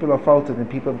 because people are faltered and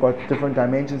people have got different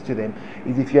dimensions to them,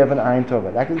 is if you have an Ein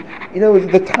Tova. Like,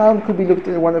 the town could be looked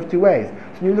at one of two ways.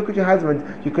 So when you look at your husband,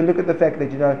 you can look at the fact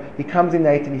that, he comes in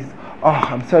late and he says, "Oh,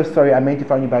 I'm so sorry, I meant to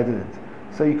phone you, but I didn't."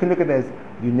 So you can look at it as,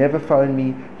 you never phone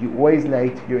me, you're always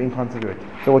late, you're inconsiderate.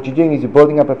 So what you're doing is you're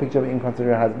building up a picture of an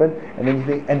inconsiderate husband, and then you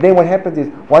think, and then what happens is,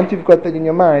 once you've got that in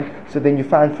your mind, so then you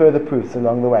find further proofs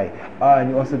along the way. And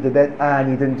you also did that,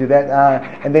 and you didn't do that,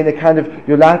 and then it kind of,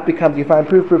 your life becomes, you find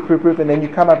proof, and then you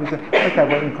come up and say, okay, I've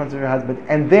got an inconsiderate husband,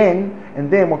 and then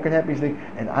what can happen is, you think,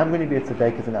 and I'm going to be at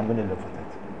Tzedekah and I'm going to live with it.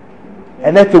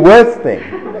 And that's the worst thing.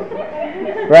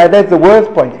 Right, that's the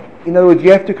worst point. In other words, you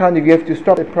have to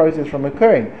stop the process from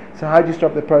occurring. So how do you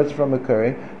stop the process from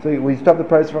occurring? So when you stop the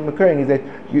process from occurring is that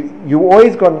you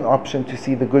always got an option to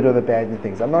see the good or the bad in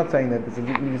things. I'm not saying that this is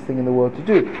the easiest thing in the world to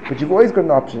do, but you've always got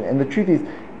an option. And the truth is,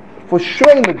 for sure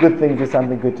in the good things there's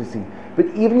something good to see. But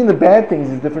even in the bad things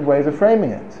there's different ways of framing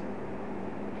it.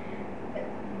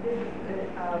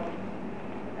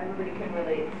 Everybody can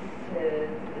relate to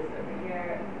this over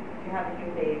here. You have a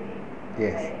new baby.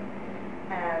 Yes. Okay?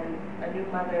 And a new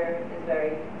mother is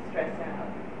very stressed out,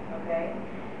 okay?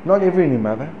 Not every new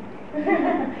mother.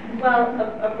 Well,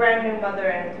 a brand new mother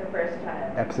and it's her first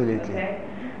child. Absolutely. Okay?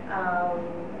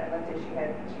 And let's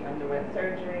say she underwent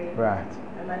surgery. Right.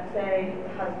 And let's say the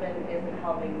husband isn't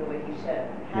helping the way he should.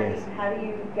 How do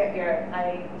you get your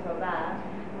Ein Tova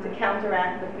to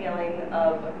counteract the feeling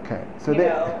of,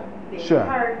 being sure.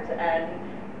 hurt and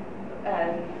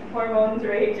hormones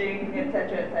raging,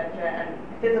 etc., and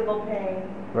physical pain?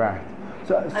 Right.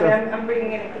 So I'm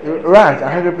bringing it into right,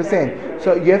 100%.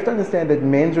 So you have to understand that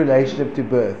men's relationship to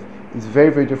birth is very,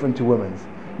 very different to women's.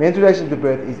 Men's relationship to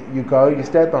birth is you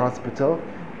stay at the hospital,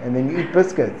 and then you eat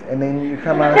biscuits, and then you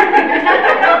come out.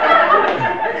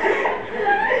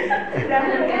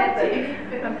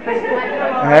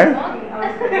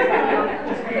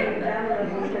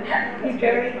 It's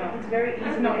very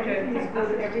easy not to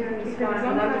everything is fine.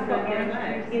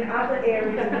 In other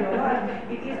areas of your life,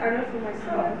 it is, I know for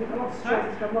myself, if I'm not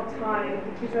stressed, if I'm not tired, if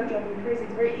the kids are driving me crazy,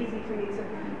 it's very easy for me to,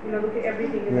 look at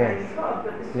everything as I stop.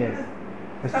 But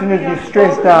as soon as you're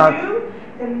stressed out,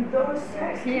 then those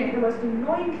sex can be the most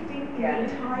annoying thing in the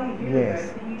entire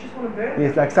universe. That you just want to burn.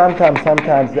 Yes, like sometimes,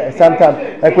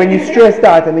 like when you're stressed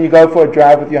out and then you go for a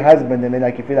drive with your husband and then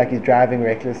like you feel like he's driving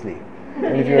recklessly.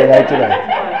 And if you relate to that.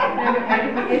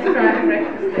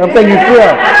 I'm saying you feel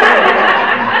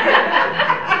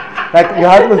like your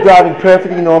husband's driving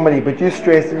perfectly normally, but you're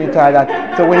stressed and you're tired out.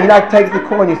 So when he takes the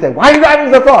call and you say, "Why are you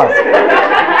driving so fast?"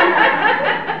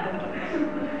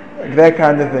 Like that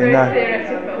kind of thing.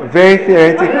 Very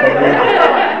theoretical.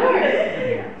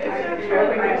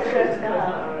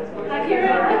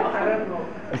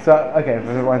 So, okay,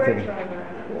 for 1 second.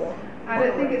 I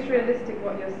don't think it's realistic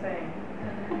what you're saying.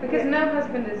 Because no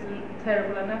husband is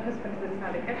terrible and no husband is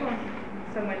sadistic.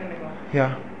 Everyone's somewhere in the middle.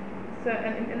 Yeah. So,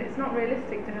 and it's not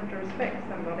realistic to have to respect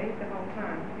somebody the whole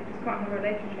time. You just can't have a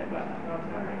relationship like that the whole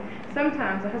time.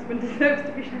 Sometimes a husband deserves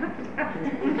to be shouted at.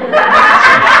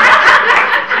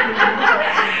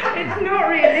 It's not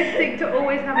realistic to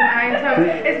always have an Ein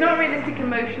Tova. It's not realistic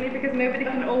emotionally because nobody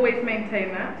can always maintain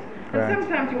that. And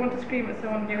sometimes you want to scream at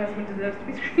someone and your husband deserves to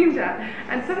be screamed at.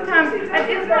 And sometimes, and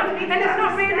it's not realistic. It's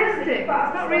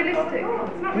not realistic.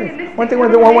 It's not realistic.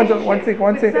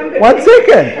 One second.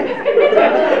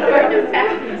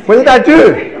 What did I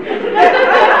do?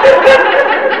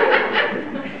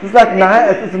 It's like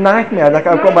it's a nightmare. Like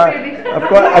I've got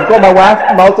my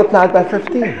wife multiplied by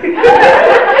 15.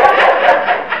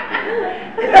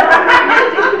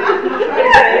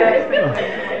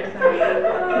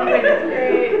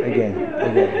 Again.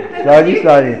 Slowly.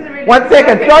 1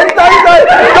 second. Slowly.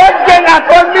 Don't get up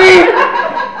on me.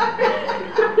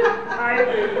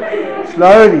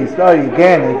 Slowly.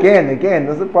 Again.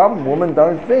 There's a problem. Women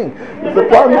don't think. There's a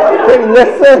problem. Don't think.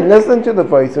 Listen to the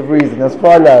voice of reason as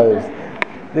follows.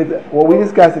 What we're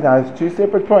discussing now is two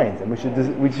separate points, and we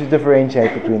should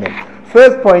differentiate between them.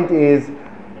 First point is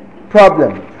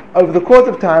problem. Over the course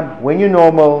of time, when you're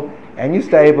normal and you're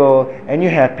stable and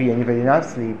you're happy and you've had enough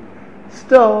sleep,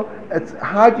 still it's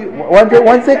hard.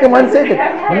 One second. Wait.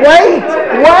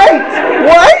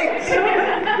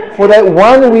 For that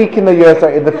 1 week in the year,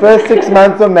 in the first 6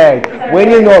 months of marriage, when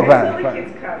you're normal,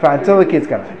 until the kids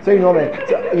come. So you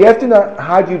you have to know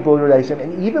how do you build a relationship,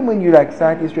 and even when you're like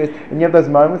slightly stressed, and you have those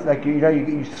moments like you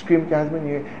scream at your husband,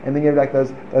 and then you have like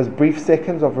those brief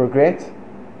seconds of regret.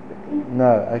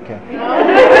 No, okay.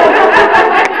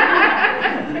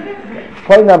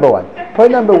 Point number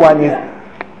one is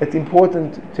it's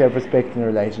important to have respect in a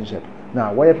relationship.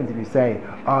 Now, what happens if you say,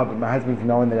 but my husband's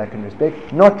no one that I can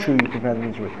respect? Not true, you can find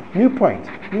it. New point.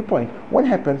 What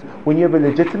happens when you have a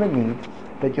legitimate need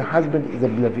that your husband is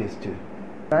oblivious to?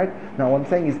 Right? Now, what I'm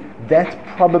saying is that's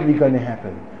probably going to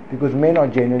happen because men are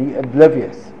generally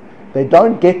oblivious. They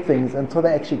don't get things until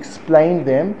they actually explain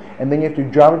them, and then you have to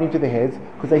drum it into their heads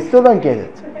because they still don't get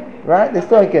it. Right? They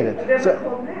still don't get it. They're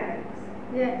called nags.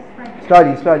 Yes.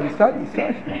 Slowly.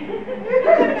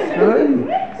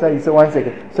 So 1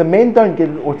 second. So men don't get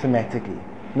it automatically.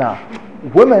 Now,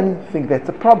 women think that's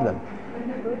a problem.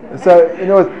 So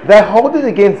they hold it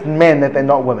against men that they're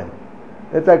not women.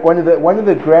 It's like one of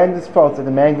the grandest faults that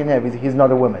a man can have is he's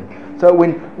not a woman. So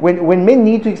when men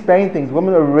need to explain things,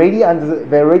 women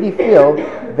they already feel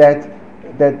that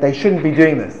they shouldn't be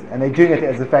doing this, and they're doing it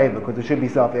as a favor because it should be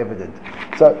self-evident.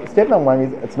 So step number one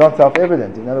is it's not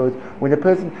self-evident. In other words, when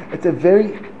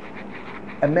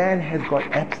a man has got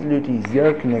absolutely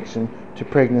zero connection to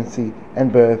pregnancy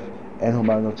and birth and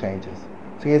hormonal changes.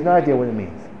 So he has no idea what it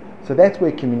means. So that's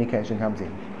where communication comes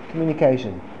in.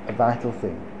 Communication, a vital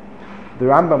thing. The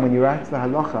Rambam, when he writes the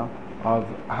halacha of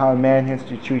how a man has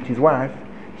to treat his wife,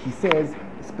 he says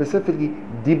specifically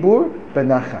dibur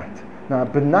benachat. Now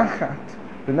benachat,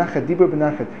 dibur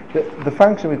benachat. The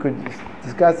function, we could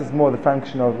discuss this more. The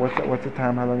function of what's the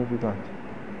time? How long have we got?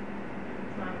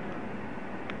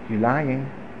 You're lying.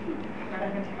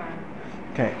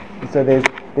 Okay, so there's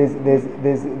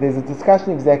a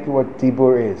discussion exactly what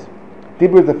dibur is.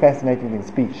 Dibur is a fascinating thing.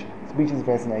 Speech is a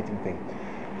fascinating thing.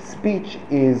 Speech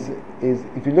is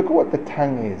if you look at what the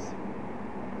tongue is.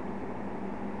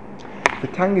 The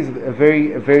tongue is a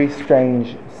very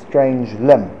strange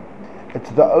limb.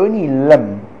 It's the only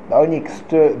limb, the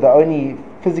only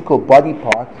physical body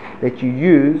part that you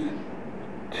use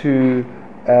to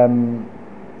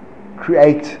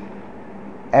create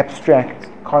abstract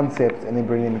concepts and then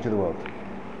bring them into the world.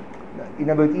 In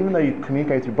other words, even though you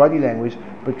communicate through body language,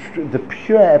 but the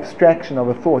pure abstraction of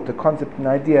a thought, a concept, an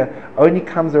idea, only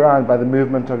comes around by the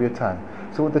movement of your tongue.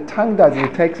 So what the tongue does is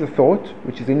it takes a thought,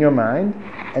 which is in your mind,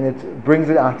 and it brings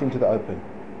it out into the open.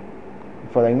 You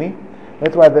following me?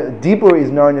 That's why the dibur is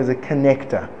known as a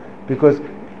connector, because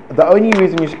the only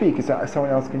reason you speak is so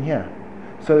someone else can hear.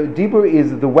 So dibur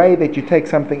is the way that you take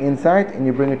something inside and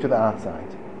you bring it to the outside.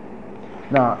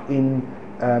 Now, in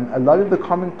a lot of the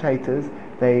commentators,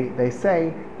 they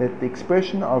say that the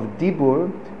expression of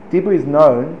dibur is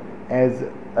known as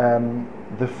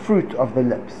the fruit of the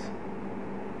lips.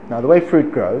 Now, the way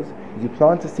fruit grows is you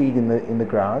plant a seed in the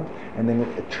ground, and then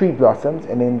a tree blossoms,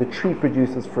 and then the tree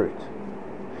produces fruit.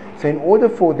 So in order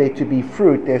for there to be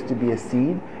fruit, there has to be a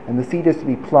seed, and the seed has to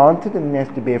be planted, and then it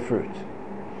has to bear fruit.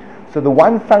 So the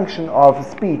one function of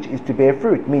speech is to bear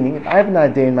fruit, meaning if I have an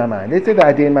idea in my mind, let's say the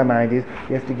idea in my mind is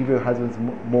you have to give your husbands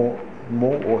more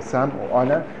or some or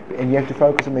honor, and you have to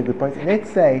focus on their good points. And let's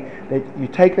say that you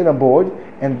take that on board,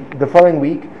 and the following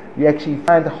week you actually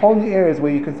find whole new areas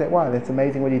where you can say, wow, that's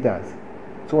amazing what he does.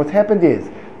 So what's happened is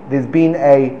there's been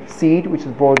a seed which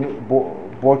has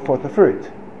brought forth the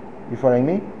fruit. You following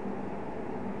me?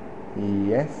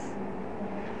 Yes?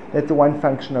 That's the one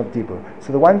function of dibur.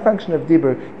 So the one function of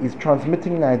dibur is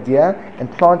transmitting an idea and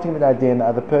planting that idea in the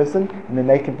other person, and then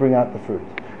they can bring out the fruit.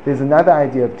 There's another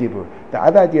idea of dibur. The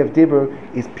other idea of dibur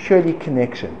is purely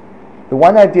connection. The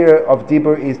one idea of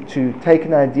dibur is to take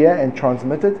an idea and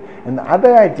transmit it, and the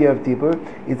other idea of dibur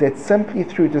is that simply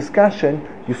through discussion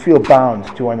you feel bound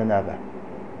to one another.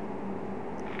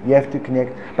 You have to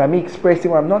connect. By me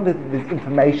expressing, I'm not that there's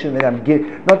information that I'm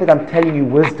giving, not that I'm telling you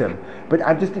wisdom, but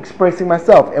I'm just expressing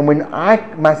myself. And when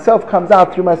myself comes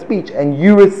out through my speech, and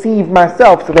you receive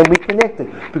myself, so then we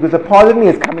connected, because a part of me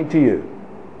is coming to you.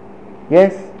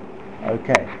 Yes?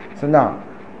 Okay. So now,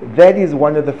 that is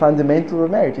one of the fundamentals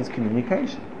of marriage, is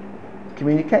communication.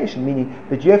 Communication, meaning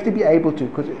that you have to be able to,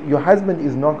 because your husband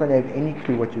is not going to have any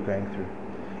clue what you're going through.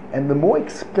 And the more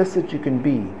explicit you can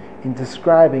be in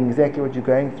describing exactly what you're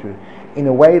going through in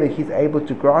a way that he's able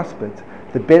to grasp it,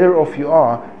 the better off you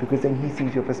are, because then he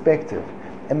sees your perspective.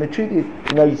 And the truth is,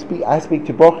 I speak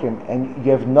to Bochum, and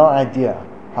you have no idea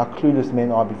how clueless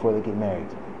men are before they get married.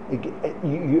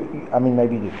 I mean,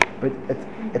 maybe you do, but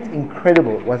it's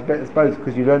incredible. Well, I suppose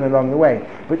because you learn along the way,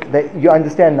 but you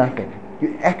understand nothing.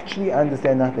 You actually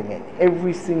understand nothing, and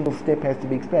every single step has to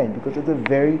be explained because it's a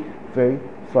very, very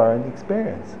foreign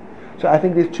experience. So I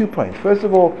think there's 2 points. First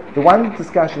of all, the one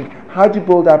discussion: how do you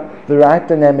build up the right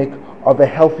dynamic of a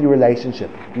healthy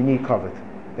relationship? You need COVID.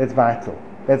 That's vital.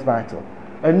 That's vital.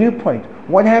 A new point: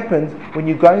 what happens when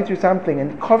you're going through something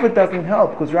and COVID doesn't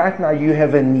help? Because right now you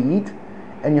have a need,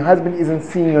 and your husband isn't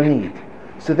seeing your need.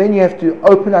 So then you have to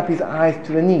open up his eyes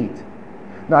to the need.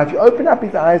 Now, if you open up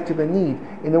his eyes to the need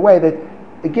in a way that,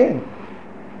 again,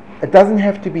 it doesn't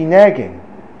have to be nagging.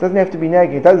 It doesn't have to be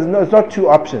nagging. It's not 2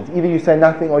 options. Either you say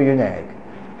nothing or you nag.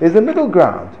 There's a middle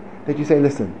ground that you say,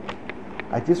 listen,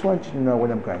 I just want you to know what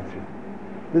I'm going through.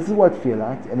 This is what I feel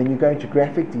like. And then you go into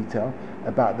graphic detail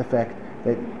about the fact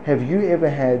that, have you ever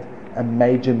had a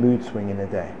major mood swing in a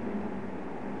day?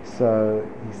 So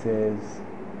he says,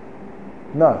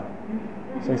 no.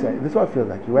 So he says, this is what I feel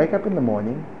like. You wake up in the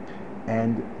morning,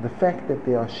 and the fact that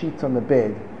there are sheets on the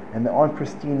bed and they aren't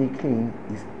pristinely clean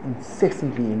is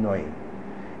incessantly annoying.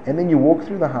 And then you walk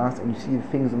through the house and you see the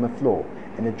things on the floor,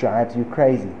 and it drives you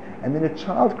crazy. And then a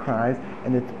child cries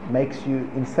and it makes you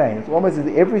insane. It's almost as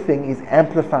if everything is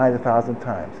amplified 1,000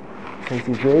 times. So he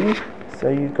says, really? So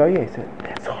you go, yeah. He said,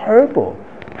 that's horrible.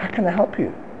 How can I help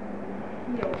you?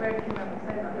 You're very clever.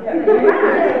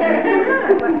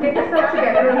 Get yourself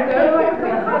together and go.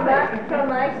 From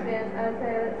my experience, I would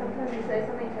say that sometimes you say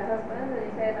something to your husband and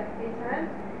you say it like 3 times.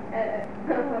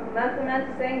 Month to month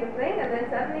saying the thing, and then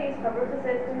suddenly his Chabruta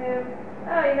says to him,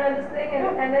 oh, you know this thing,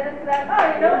 and then it's like, oh,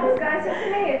 you know what this guy said to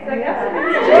me. It's like,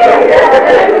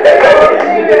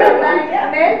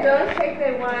 men don't take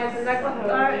their wives and like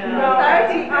authority.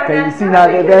 Okay, you see now,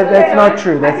 that's not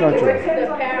true. That's not true.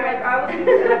 I was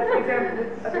for example,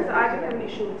 so I didn't have an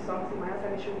issue with socks in my house. I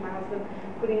had an issue with my husband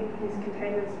putting his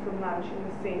containers from lunch in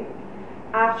the sink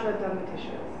after I'd done the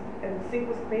dishes. And the sink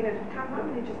was clean, and he'd come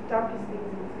home and he'd just dump his things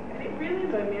in the sink. And it really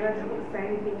annoyed me, and I didn't want to say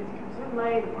anything because he comes home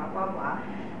late and blah, blah, blah.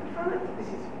 I found that this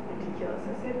is ridiculous.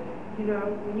 I said,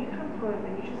 when you come home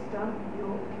and you just dump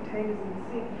your containers in the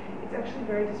sink, it's actually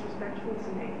very disrespectful to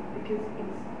me because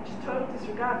it's just total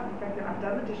disregard for the fact that I've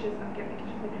done the dishes, I've kept the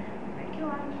kitchen clean, you make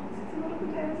your lunch, it sits in little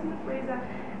containers in the freezer,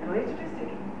 and all you have to do is take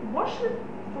it, wash it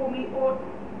for me, or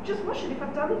just wash it. If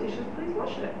I've done the dishes, please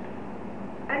wash it.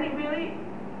 And it really...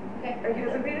 it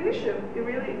hasn't been an issue. It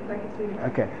really, it's been 3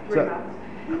 months.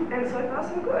 And so far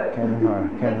so good. I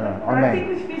think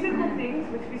with physical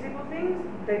things,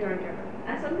 they don't get it. I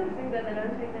sometimes think that they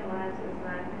don't take their wives as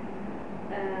like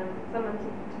someone to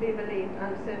be believed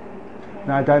on certain.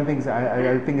 No, I don't think so.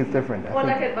 I think it's different. Or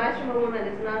like advice from a woman,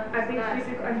 it's not. I think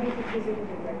the physical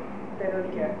things, they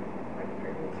don't get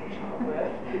pregnancy,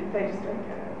 childbirth. They just don't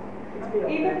get it.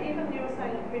 Even you were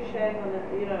saying appreciating on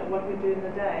what we do in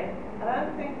the day. I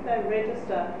don't think they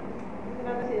register.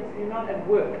 You're not at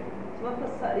work. It's not the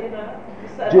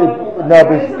no,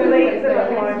 but They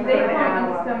can't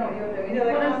understand what you're doing. They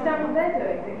can't understand what they're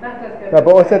doing. That does go. No,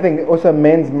 but also I think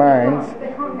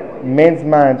men's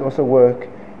minds also work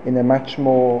in a much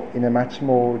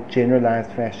more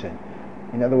generalized fashion.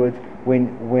 In other words,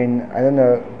 when I don't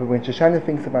know, but when Shoshana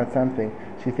thinks about something,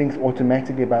 she thinks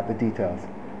automatically about the details.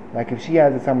 Like if she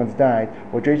hears that someone's died,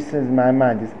 what registers in my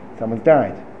mind is someone's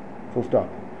died. Full stop.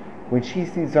 When she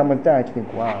sees someone's died, she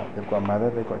thinks, wow, they've got a mother,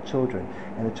 they've got children,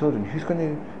 and the children, who's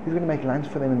going to make lunch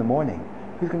for them in the morning?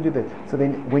 Who's going to do that? So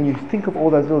then, when you think of all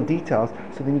those little details,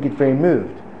 so then you get very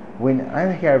moved. When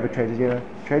I hear of a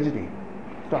tragedy,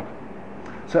 stop.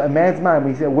 So a man's mind,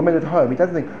 when you see a woman at home, he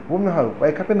doesn't think, woman at home,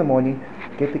 wake up in the morning,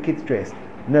 get the kids dressed,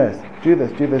 nurse, do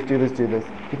this.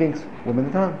 He thinks, woman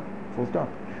at home, full stop.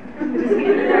 Does he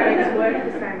parents work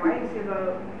the same way? Does he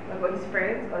go, like, his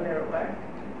friends, or they're at work?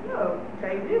 No,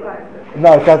 they realise that.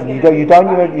 No, it doesn't. You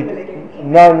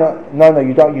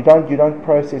don't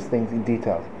process things in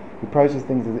details. You process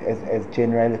things as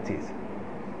generalities.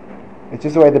 It's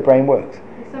just the way the brain works.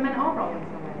 So men are wrong in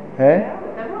some ways. Huh? Yeah,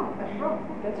 they're wrong. That's wrong.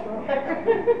 That's wrong.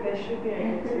 They should be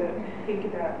able to think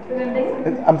about.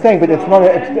 I'm saying, but it's not.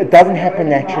 It doesn't happen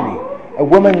naturally. A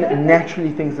woman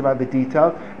naturally thinks about the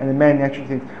detail, and a man naturally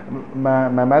thinks. My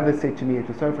mother said to me, it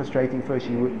was so frustrating. First,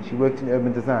 she worked in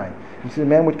urban design, and so the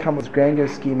man would come with this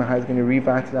grandiose scheme of how he's going to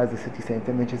revitalize the city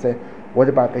centre, and then she'd say, "What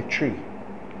about that tree?"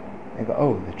 And go,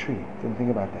 "Oh, the tree. Didn't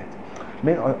think about that."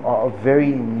 Men are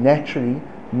very naturally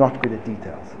not good at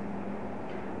details.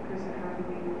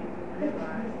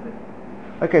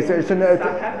 Okay, so no.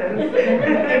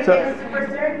 So for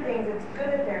certain things, it's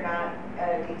good if they're not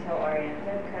detail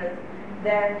oriented, because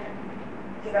then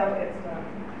it's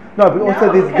no, but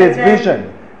also there's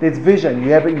vision. There's vision.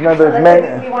 You have, those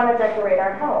men. We want to decorate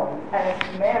our home, and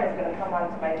if the man is going to come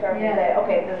onto my turf and say,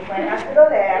 "Okay, this plant has to go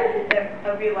there,"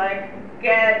 I'll be like,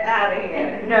 "Get out of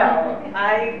here!" No,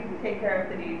 I take care of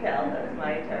the details. That's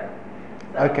my turf.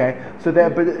 So. Okay, so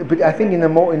that, but I think in a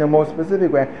more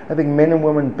specific way, I think men and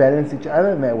women balance each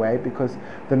other in that way, because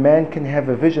the man can have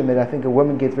a vision that I think a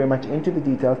woman gets very much into the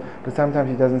details, but sometimes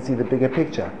he doesn't see the bigger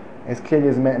picture. As clearly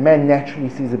as a man naturally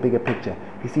sees a bigger picture.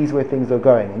 He sees where things are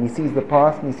going, and he sees the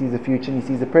past, and he sees the future, and he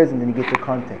sees the present, and he gets the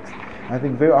context. And I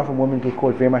think very often women get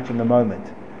caught very much in the moment.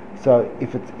 So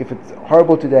if it's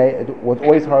horrible today, it was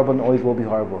always horrible and always will be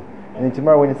horrible. And then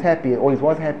tomorrow when it's happy, it always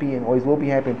was happy and always will be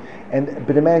happy.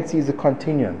 But a man sees a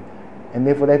continuum, and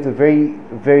therefore that's a very,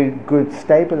 very good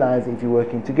stabilizer if you're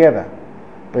working together.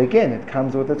 But again, it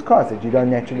comes with its cost, that you don't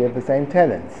naturally have the same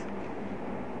talents.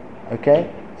 Okay?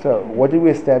 So what did we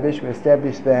establish? We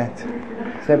established that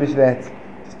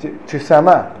to sum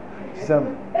up.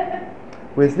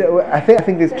 I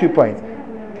think there's 2 points.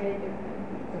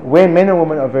 Where men and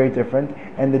women are very different,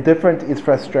 and the different is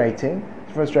frustrating.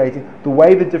 The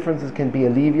way the differences can be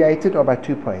alleviated are by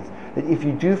 2 points. That if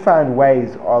you do find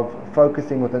ways of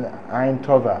focusing with an ayin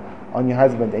tova on your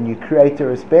husband, and you create a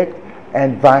respect,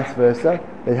 and vice versa,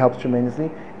 that helps tremendously.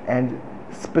 And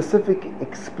specific,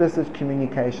 explicit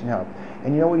communication helps.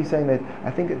 And you know what you're saying, that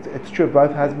I think it's true of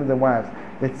both husbands and wives,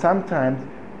 that sometimes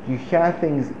you hear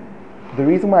things, the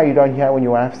reason why you don't hear when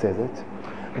your wife says it,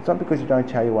 it's not because you don't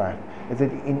tell your wife. Is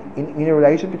that in a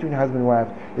relationship between husband and wife,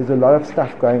 there's a lot of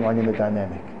stuff going on in the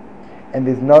dynamic. And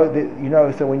there's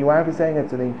so when your wife is saying it,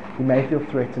 so then you may feel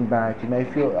threatened by it, you may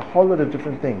feel a whole lot of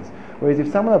different things. Whereas if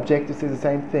someone objective says the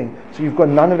same thing, so you've got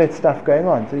none of that stuff going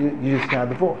on, so you just hear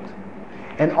the vort.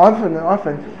 And often,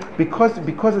 because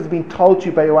it's been told to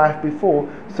you by your wife before,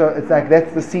 so it's like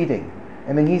that's the seeding.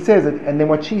 And then he says it, and then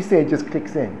what she said just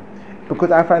clicks in. Because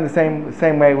I find the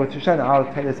same way with Shoshana. I'll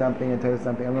tell her something.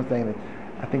 I'm not saying that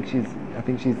I think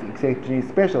she's exceptionally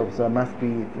special, so it must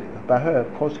be by her.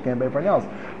 Of course, she can by everyone else.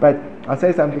 But I'll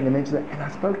say something, and then she said, and I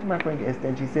spoke to my friend Esther,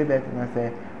 and she said that, and I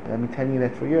say, but I've been telling you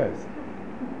that for years.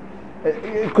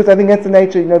 Because I think that's the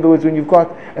nature. In other words, when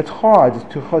it's hard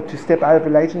to step out of a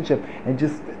relationship, and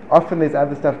just often there's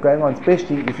other stuff going on,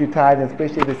 especially if you're tired, and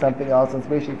especially if there's something else, and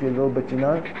especially if you're a little bit,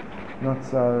 not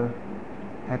so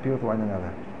happy with one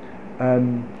another.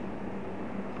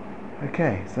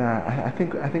 Okay, so I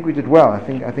think we did well. I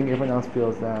think everyone else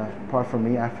feels, apart from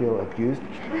me, I feel abused.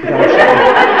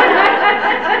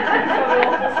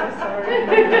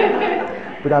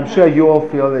 But I'm sure you all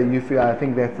feel that you feel. I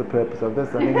think that's the purpose of this.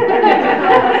 I think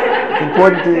it's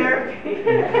important to.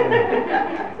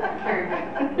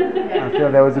 I feel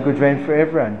that was a good vent for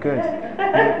everyone. Good.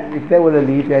 If that will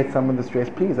alleviate some of the stress,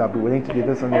 please, I'll be willing to do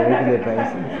this on a regular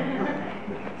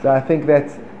basis. So I think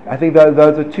those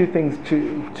are 2 things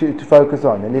to focus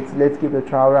on, and let's give it a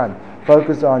trial run.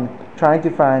 Focus on trying to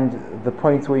find the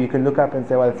points where you can look up and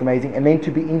say, well, it's amazing, and then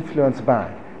to be influenced by.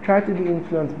 Try to be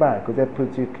influenced by, because that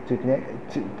puts you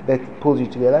that pulls you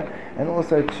together, and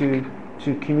also to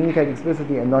communicate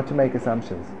explicitly and not to make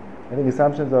assumptions. I think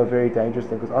assumptions are a very dangerous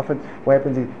thing, because often what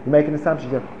happens is you make an assumption,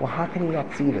 you go, well, how can he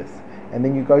not see this? And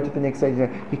then you go to the next stage,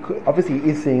 obviously he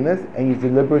is seeing this, and he's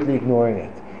deliberately ignoring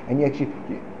it. And you actually,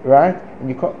 right? And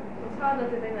you can't. It's harder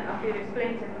to think that after you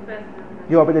explain to the person.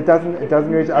 Yeah, but it doesn't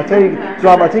really. I'll tell you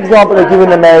example I give in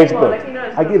the marriage book.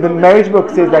 The marriage book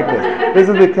says like this. This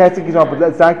is the classic example.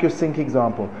 That's like your sink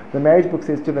example. The marriage book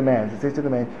says to the man,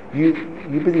 you're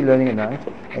busy learning at night,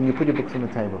 and you put your books on the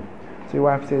table. So your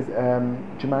wife says, do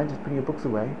you mind just putting your books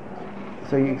away?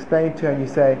 So you explain to her, and you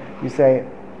say,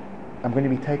 I'm going to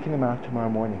be taking them out tomorrow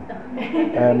morning.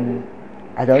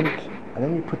 I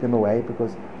don't need to put them away,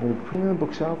 because I'm going to put them on the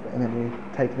bookshelf and then we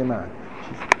take them out.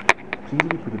 She says, please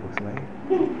will you put your books away?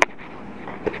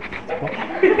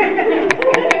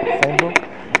 Same book.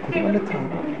 I put it on the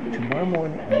table tomorrow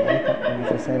morning, and I wake up and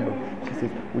it's the same book. She says,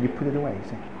 will you put it away?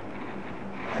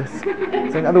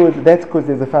 So in other words, that's because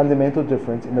there's a fundamental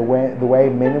difference in the way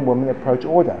men and women approach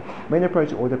order. Men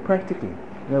approach order practically.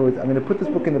 In other words, I'm going to put this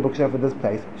book in the bookshelf at this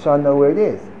place so I know where it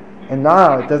is. And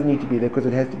now it doesn't need to be there because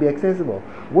it has to be accessible.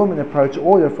 Women approach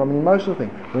order from an emotional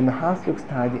thing. When the house looks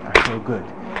tidy, I feel good.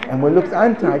 And when it looks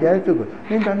untidy, I don't feel good.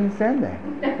 Men don't understand that.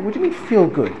 What do you mean feel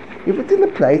good? If it's in the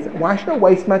place, why should I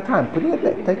waste my time? Put it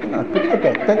there, take it out, put it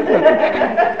there, take it out.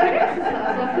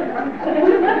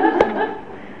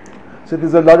 So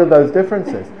there's a lot of those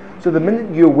differences. So the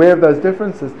minute you're aware of those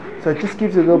differences, so it just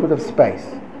gives you a little bit of space.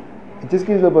 It just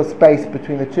gives a little bit of space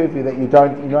between the two of you that you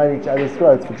don't unite each other's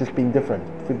throats for just being different,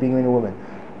 for being men and women.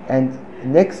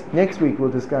 And next week we'll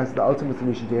discuss the ultimate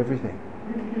solution to everything.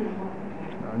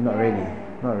 No, not really.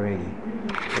 Not really.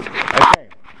 Okay.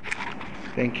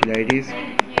 Thank you, ladies.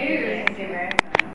 Thank you.